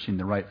cherishing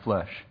the right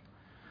flesh?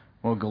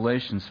 Well,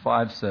 Galatians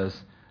 5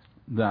 says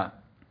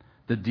that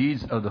the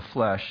deeds of the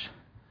flesh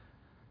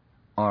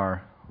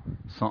are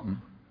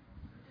something.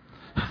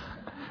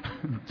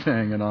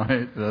 Dang it, I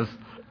hate this.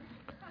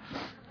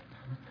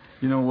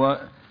 You know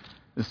what?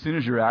 As soon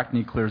as your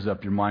acne clears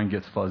up, your mind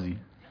gets fuzzy.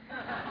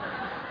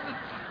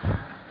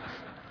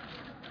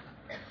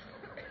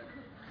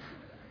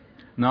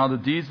 Now the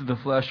deeds of the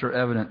flesh are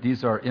evident.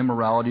 These are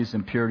immoralities,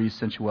 impurities,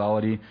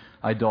 sensuality,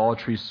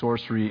 idolatry,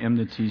 sorcery,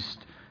 enmity,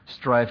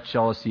 strife,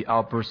 jealousy,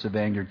 outbursts of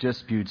anger,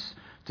 disputes,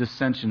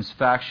 dissensions,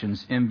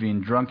 factions,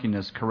 envying,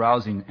 drunkenness,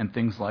 carousing, and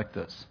things like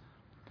this.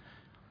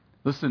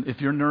 Listen, if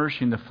you're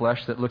nourishing the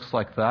flesh that looks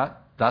like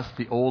that, that's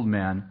the old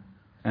man.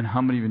 And how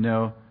many of you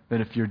know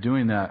that if you're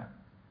doing that,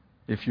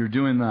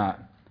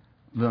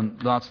 then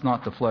that's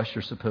not the flesh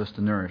you're supposed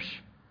to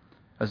nourish?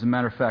 As a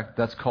matter of fact,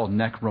 that's called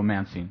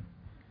necromancing.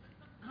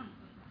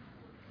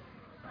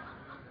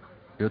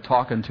 You're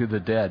talking to the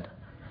dead.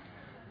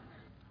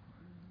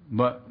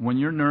 But when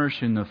you're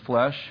nourishing the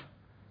flesh,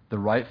 the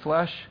right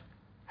flesh,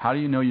 how do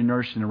you know you're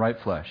nourishing the right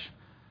flesh?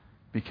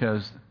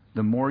 Because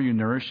the more you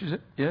nourish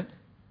it,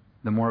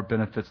 the more it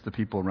benefits the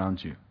people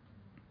around you.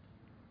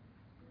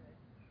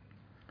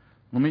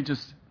 Let me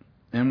just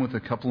end with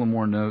a couple of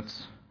more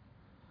notes.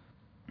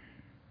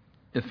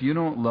 If you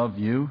don't love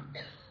you,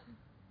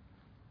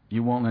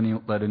 you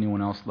won't let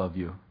anyone else love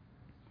you.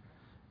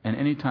 And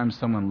anytime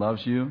someone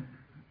loves you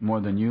more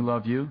than you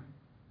love you,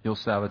 you'll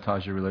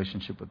sabotage your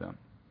relationship with them.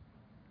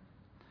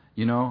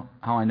 You know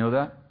how I know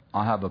that?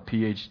 I'll have a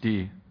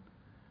PhD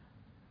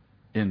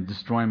in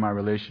destroying my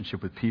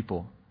relationship with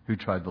people who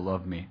tried to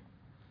love me.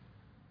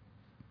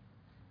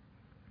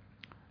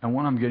 And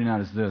what I'm getting at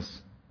is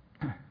this.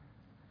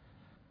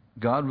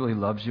 God really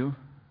loves you,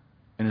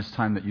 and it's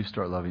time that you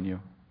start loving you.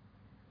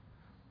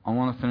 I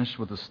want to finish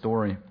with a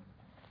story.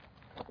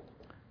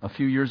 A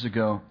few years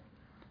ago,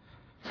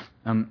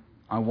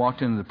 I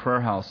walked into the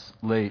prayer house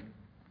late,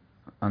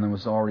 and there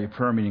was already a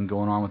prayer meeting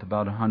going on with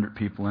about 100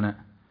 people in it,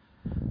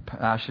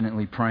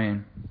 passionately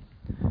praying.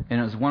 And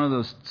it was one of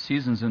those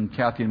seasons in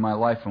Kathy and my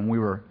life when we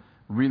were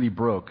really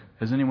broke.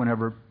 Has anyone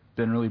ever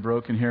been really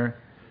broke in here?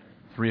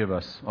 3 of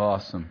us.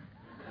 Awesome.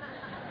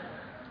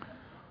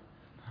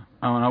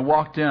 And when I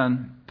walked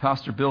in,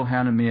 Pastor Bill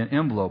handed me an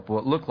envelope,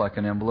 what looked like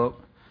an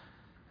envelope,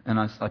 and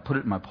I put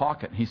it in my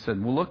pocket. He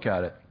said, well, look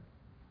at it.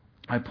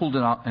 I pulled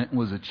it out, and it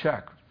was a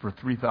check for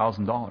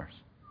 $3,000.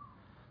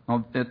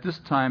 Now, at this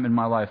time in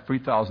my life,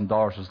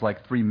 $3,000 was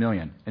like $3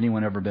 million.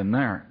 Anyone ever been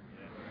there?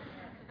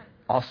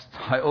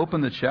 I open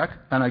the check,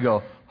 and I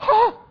go,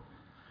 oh!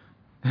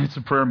 It's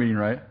a prayer meeting,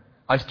 right?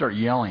 I start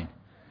yelling,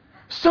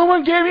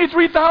 someone gave me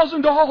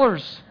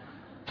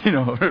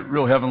 $3,000!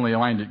 Real heavenly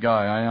minded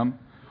guy I am.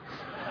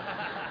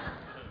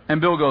 And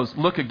Bill goes,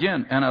 look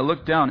again. And I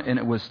looked down, and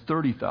it was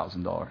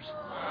 $30,000.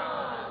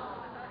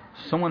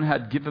 Someone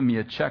had given me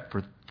a check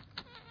for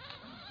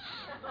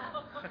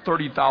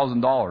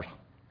 $30,000.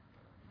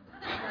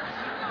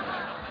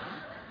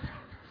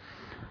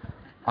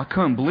 I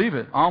couldn't believe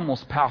it. I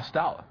almost passed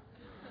out.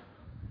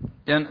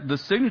 And the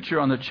signature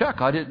on the check,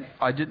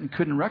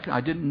 couldn't recognize.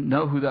 I didn't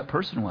know who that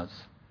person was.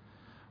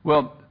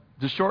 Well,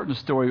 to shorten the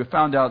story, we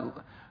found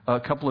out a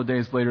couple of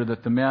days later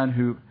that the man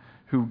who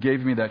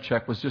gave me that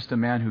check was just a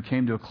man who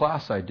came to a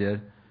class I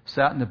did,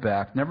 sat in the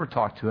back, never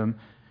talked to him.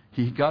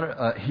 He got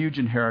a huge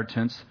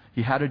inheritance.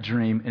 He had a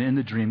dream, and in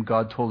the dream,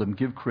 God told him,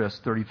 give Chris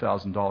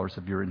 $30,000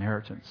 of your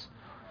inheritance.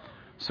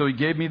 So he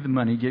gave me the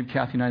money, gave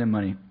Kathy and I the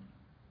money,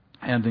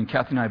 and then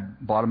Kathy and I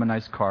bought him a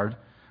nice card.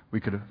 We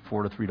could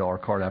afford a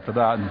 $3 card after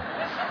that. And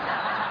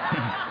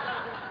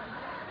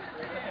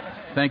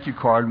thank you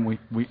card, and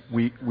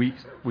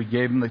we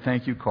gave him the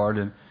thank you card,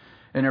 and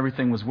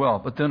everything was well.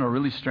 But then a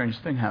really strange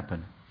thing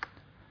happened.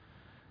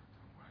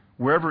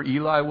 Wherever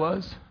Eli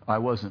was, I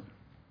wasn't.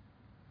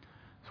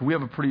 So we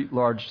have a pretty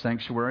large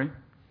sanctuary.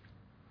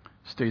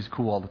 Stays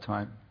cool all the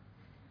time.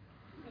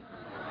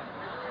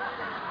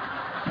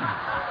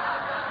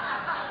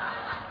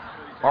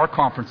 Our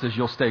conferences,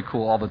 you'll stay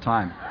cool all the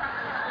time.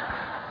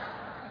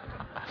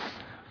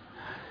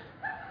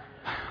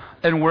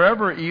 And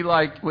wherever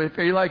if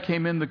Eli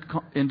came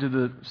into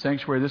the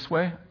sanctuary this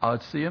way, I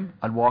would see him.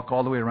 I'd walk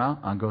all the way around.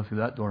 I'd go through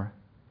that door.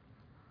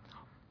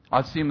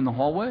 I'd see him in the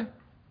hallway.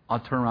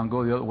 I'd turn around and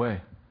go the other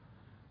way.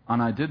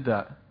 And I did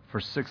that for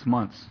 6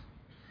 months.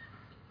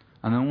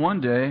 And then one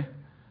day,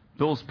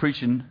 Bill's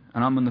preaching,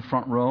 and I'm in the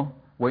front row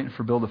waiting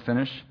for Bill to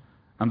finish.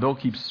 And Bill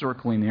keeps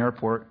circling the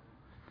airport.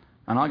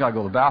 And I got to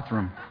go to the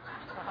bathroom.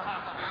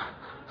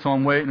 So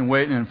I'm waiting,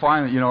 and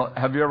finally,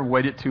 have you ever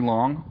waited too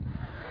long?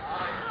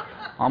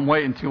 I'm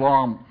waiting too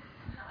long.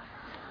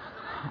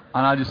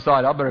 And I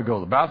decide I better go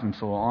to the bathroom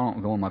so I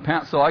don't go in my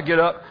pants. So I get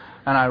up,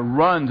 and I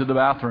run to the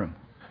bathroom.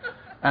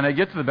 And I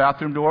get to the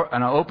bathroom door,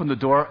 and I open the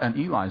door, and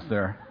Eli's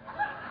there.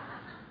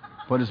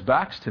 But his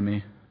back's to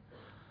me.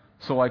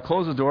 So I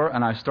close the door,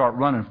 and I start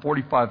running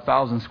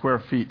 45,000 square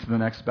feet to the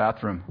next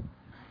bathroom.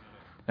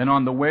 And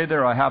on the way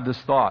there, I have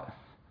this thought.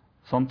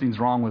 Something's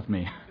wrong with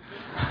me.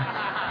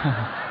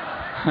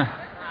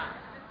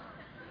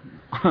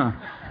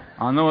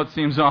 I know it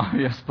seems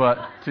obvious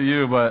to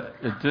you, but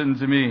it didn't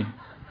to me.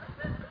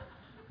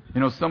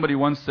 Somebody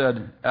once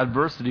said,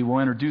 adversity will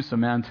introduce a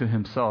man to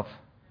himself.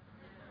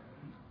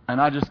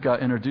 And I just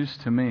got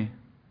introduced to me.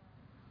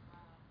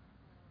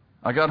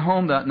 I got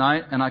home that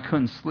night, and I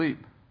couldn't sleep.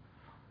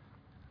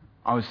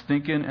 I was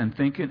thinking and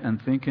thinking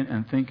and thinking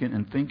and thinking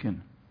and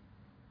thinking.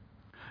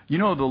 The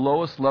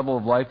lowest level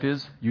of life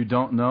is you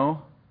don't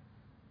know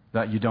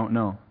that you don't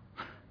know.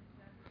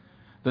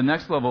 The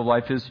next level of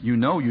life is you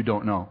know you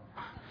don't know.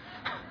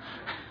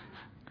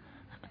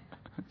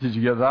 Did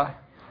you get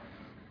that?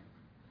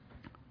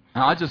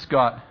 And I just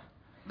got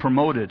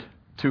promoted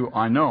to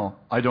I know,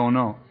 I don't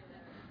know.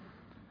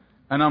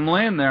 And I'm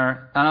laying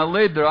there, and I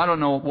laid there, I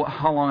don't know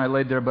how long I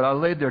laid there, but I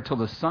laid there till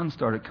the sun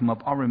started to come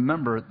up. I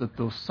remember that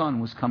the sun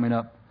was coming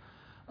up,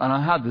 and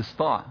I had this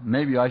thought,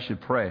 maybe I should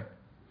pray.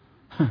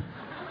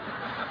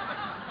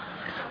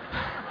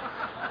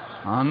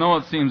 I know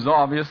it seems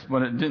obvious,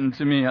 but it didn't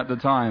to me at the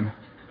time.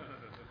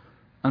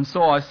 And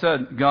so I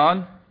said,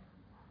 God,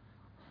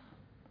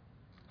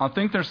 I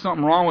think there's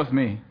something wrong with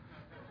me.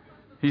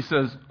 He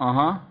says,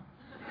 uh-huh.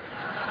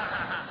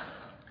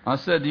 I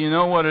said, do you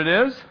know what it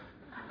is?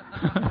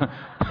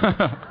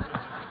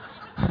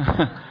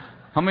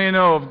 How many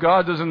know if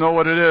God doesn't know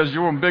what it is,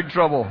 you're in big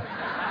trouble?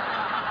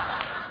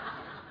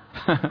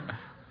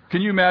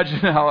 Can you imagine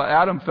how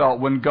Adam felt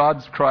when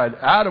God cried,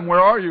 Adam,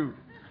 where are you?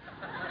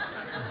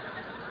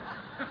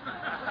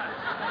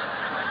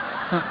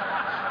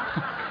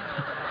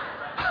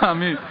 I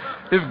mean,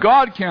 if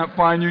God can't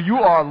find you, you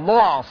are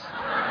lost.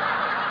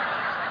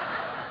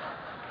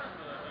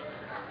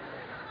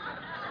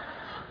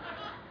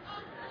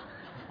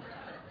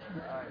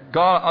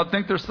 God, I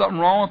think there's something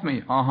wrong with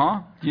me.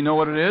 Uh-huh. Do you know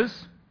what it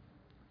is?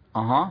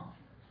 Uh-huh.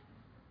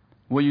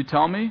 Will you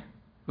tell me?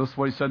 This is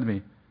what he said to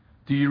me.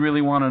 Do you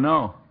really want to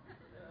know?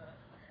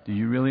 Do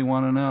you really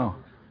want to know?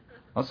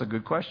 That's a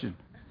good question.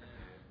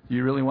 Do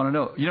you really want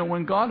to know?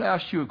 When God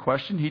asks you a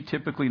question, he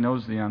typically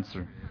knows the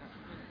answer.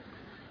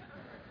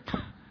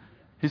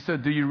 He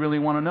said, do you really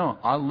want to know?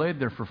 I laid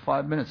there for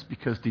 5 minutes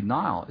because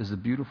denial is a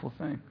beautiful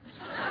thing.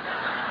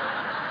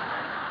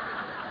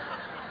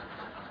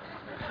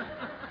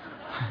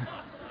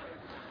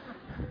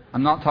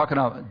 I'm not talking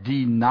about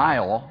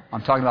denial.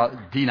 I'm talking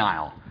about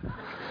denial.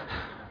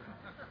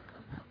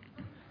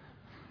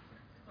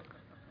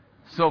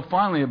 So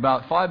finally,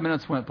 about 5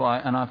 minutes went by,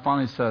 and I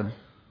finally said,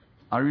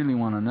 I really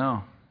want to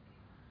know.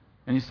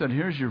 And he said,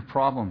 here's your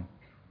problem.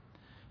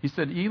 He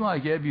said, Eli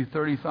gave you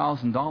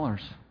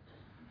 $30,000,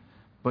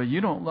 but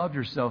you don't love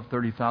yourself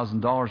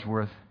 $30,000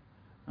 worth.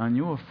 And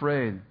you're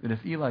afraid that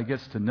if Eli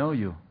gets to know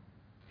you,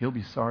 he'll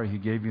be sorry he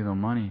gave you the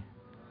money.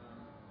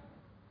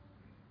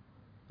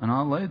 And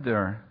I laid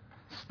there,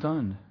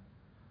 stunned.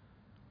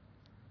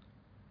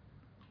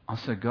 I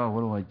said, God,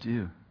 what do I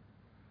do?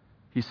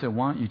 He said,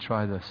 why don't you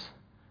try this?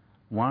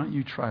 Why don't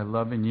you try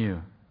loving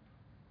you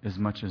as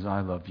much as I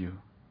love you?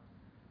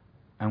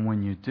 And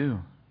when you do,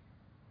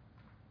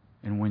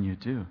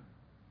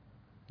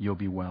 you'll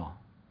be well.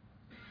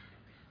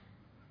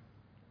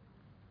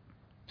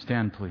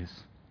 Stand, please.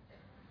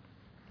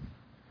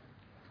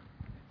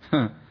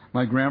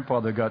 My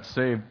grandfather got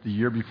saved the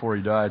year before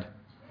he died.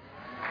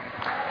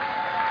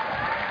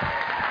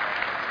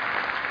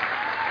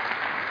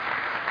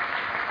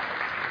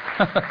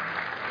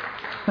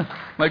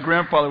 My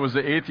grandfather was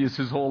an atheist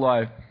his whole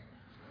life.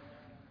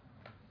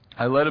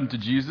 I led him to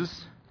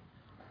Jesus.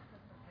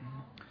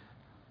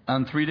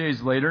 And 3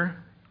 days later,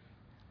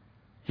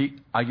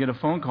 I get a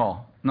phone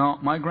call. Now,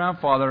 my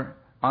grandfather,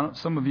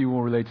 some of you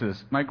will relate to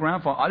this. My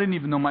grandfather, I didn't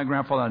even know my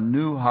grandfather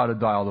knew how to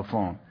dial the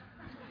phone.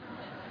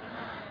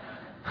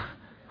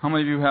 How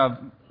many of you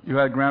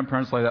had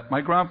grandparents like that?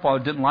 My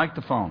grandfather didn't like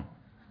the phone.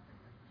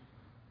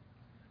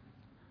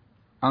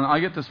 And I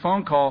get this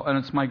phone call, and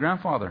it's my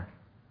grandfather.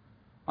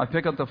 I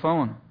pick up the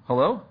phone.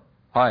 Hello?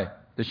 Hi,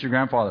 this is your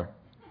grandfather.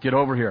 Get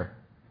over here.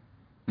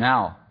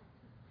 Now.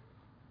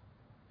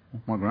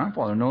 My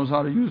grandfather knows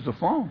how to use the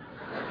phone.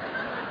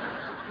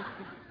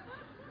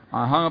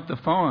 I hung up the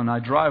phone, and I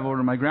drive over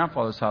to my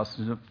grandfather's house.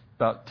 It's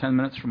about 10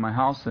 minutes from my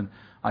house, and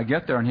I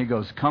get there, and he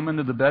goes, come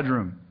into the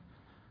bedroom.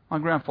 My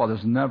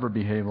grandfather's never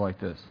behaved like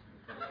this.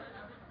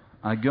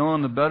 I go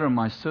in the bedroom,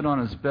 I sit on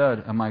his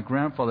bed, and my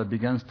grandfather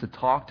begins to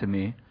talk to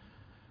me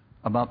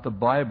about the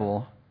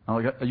Bible.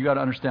 You got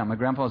to understand, my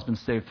grandfather's been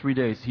saved 3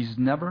 days. He's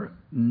never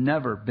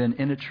been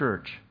in a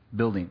church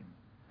building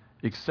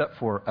except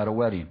for at a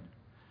wedding.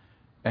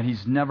 And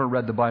he's never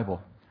read the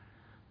Bible.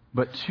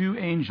 But 2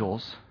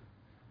 angels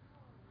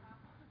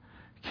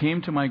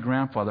came to my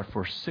grandfather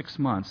for 6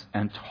 months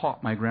and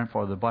taught my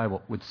grandfather the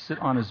Bible, would sit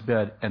on his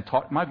bed and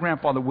taught. My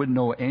grandfather wouldn't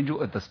know an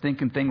angel if the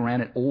stinking thing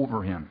ran it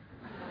over him.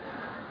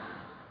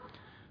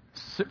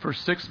 For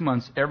 6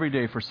 months, every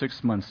day for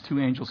 6 months, 2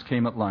 angels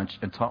came at lunch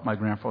and taught my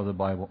grandfather the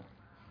Bible.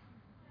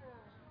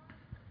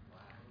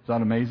 Is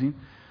that amazing?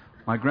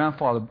 My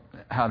grandfather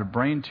had a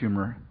brain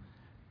tumor.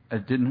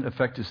 It didn't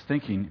affect his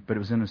thinking, but it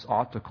was in his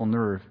optical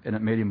nerve, and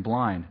it made him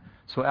blind.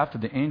 So after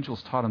the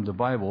angels taught him the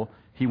Bible,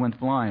 he went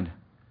blind.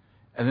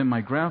 And then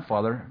my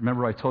grandfather,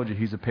 remember I told you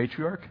he's a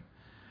patriarch?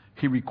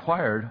 He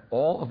required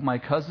all of my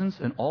cousins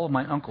and all of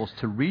my uncles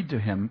to read to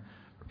him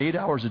 8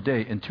 hours a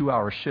day in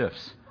 2-hour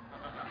shifts.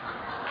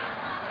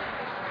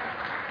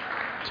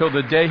 Till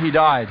the day he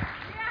died.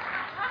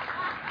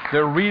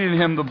 They're reading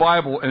him the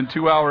Bible in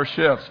 2-hour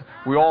shifts.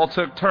 We all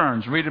took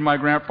turns reading my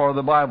grandfather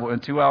the Bible in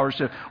 2-hour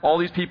shifts. All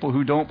these people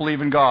who don't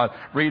believe in God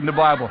reading the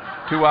Bible,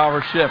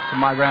 2-hour shift to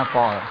my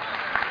grandfather.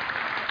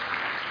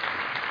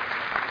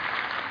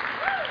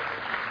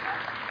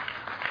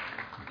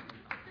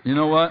 You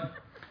know what?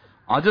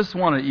 I just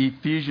want to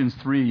Ephesians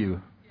 3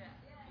 you.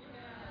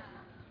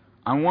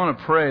 I want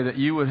to pray that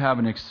you would have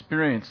an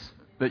experience,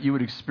 that you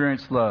would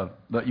experience love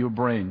that your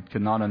brain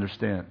cannot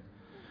understand.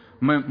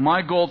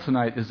 My goal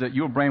tonight is that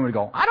your brain would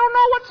go, I don't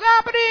know what's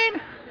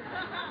happening.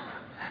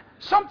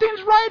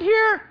 Something's right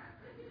here.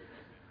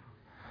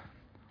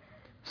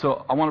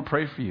 So I want to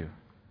pray for you.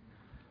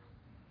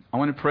 I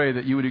want to pray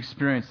that you would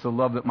experience the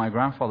love that my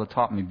grandfather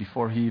taught me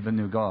before he even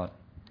knew God.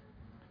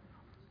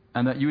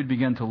 And that you would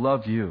begin to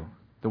love you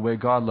the way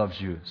God loves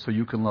you so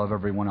you can love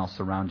everyone else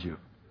around you.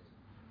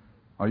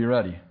 Are you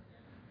ready?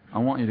 I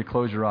want you to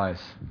close your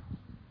eyes.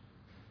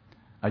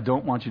 I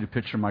don't want you to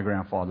picture my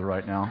grandfather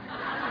right now,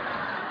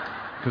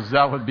 because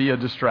that would be a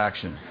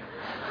distraction.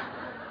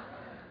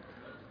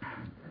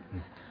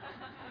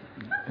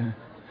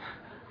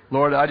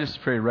 Lord, I just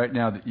pray right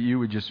now that you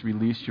would just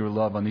release your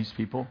love on these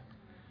people.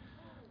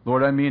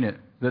 Lord, I mean it,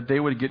 that they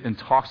would get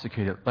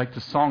intoxicated, like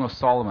the Song of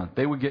Solomon.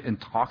 They would get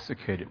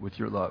intoxicated with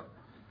your love.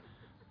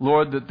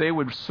 Lord, that they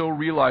would so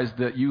realize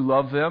that you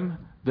love them,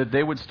 that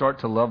they would start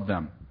to love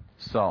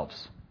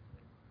themselves.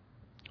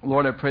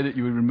 Lord, I pray that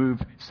you would remove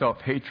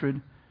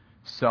self-hatred,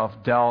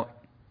 self-doubt.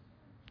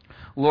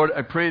 Lord,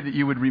 I pray that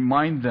you would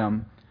remind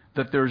them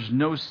that there's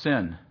no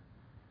sin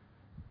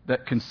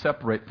that can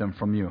separate them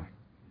from you.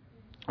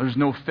 There's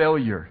no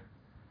failure.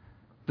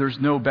 There's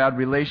no bad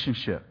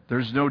relationship.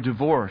 There's no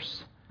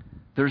divorce.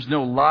 There's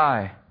no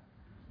lie.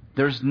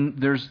 There's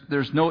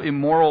no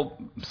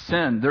immoral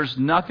sin. There's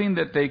nothing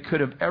that they could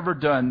have ever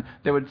done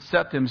that would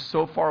set them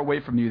so far away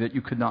from you that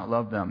you could not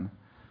love them.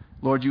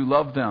 Lord, you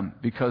love them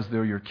because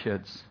they're your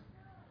kids.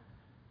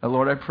 And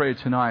Lord, I pray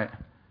tonight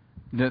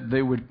that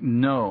they would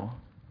know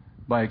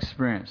by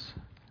experience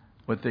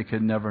what they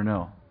could never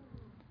know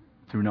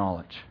through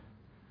knowledge.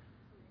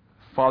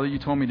 Father, you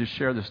told me to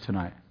share this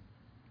tonight.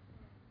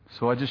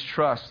 So I just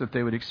trust that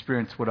they would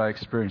experience what I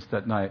experienced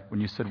that night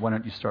when you said, why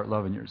don't you start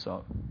loving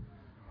yourself?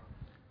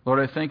 Lord,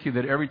 I thank you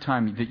that every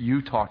time that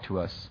you talk to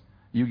us,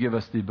 you give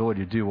us the ability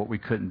to do what we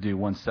couldn't do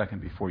 1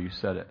 second before you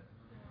said it.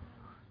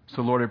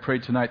 So Lord, I pray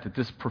tonight that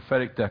this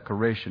prophetic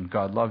declaration,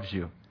 God loves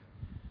you,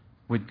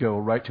 would go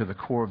right to the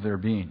core of their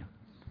being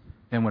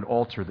and would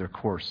alter their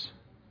course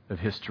of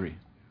history.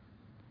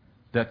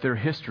 That their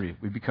history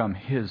would become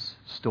His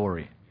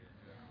story.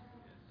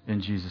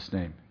 In Jesus'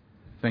 name.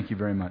 Thank you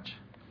very much.